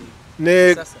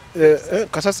ne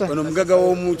kasasa ono mugaga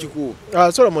wo mukiku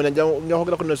Solomon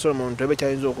njahogera ko ne Solomon tobe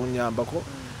cyayinzo okunyambako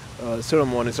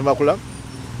Solomon semakula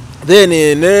then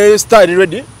ne start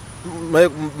ready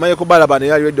maye kubala bana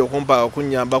ya radio kumpa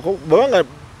okunyambako babanga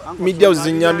media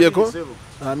zinyambyeko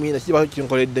amina kiba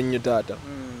kinkoledde nnyo taata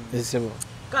esebo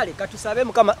kale katusabe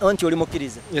mukama anti oli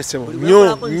mukiriza esebo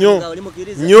nyo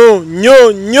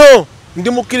ndi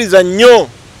mukiriza nnyo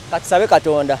katusabe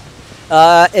katonda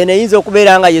ene yinza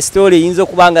okubeera nga ye story yinza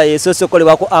okubanga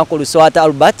yesosokolebwa ko Uncle Luswata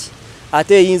Albert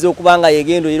ate yinza okubanga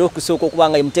yegendo ero okusooka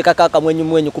okubanga yemuteka kaka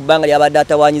mwenyu kubanga lyabadde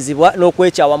atawanyizibwa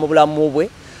n'okwekyawa mu bulamu bwe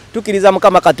tukiriza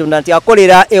mukama katonda nti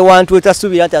akolera ewantu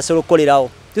etasubira nti asobola okukolerawo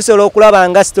tusobola okulaba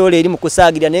nga story eri mu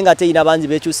kusaagirira naye nga teyina bangi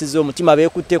beekyusiza omutima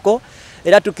beekutteko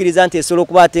era tukiriza nti esobola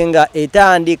okuba ate nga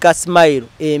etandika smile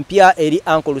empya eri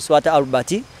Uncle Luswata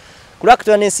Albert kulwa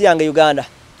katonda n'ensi yange Uganda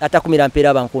atakumira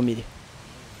mpeera bankuumire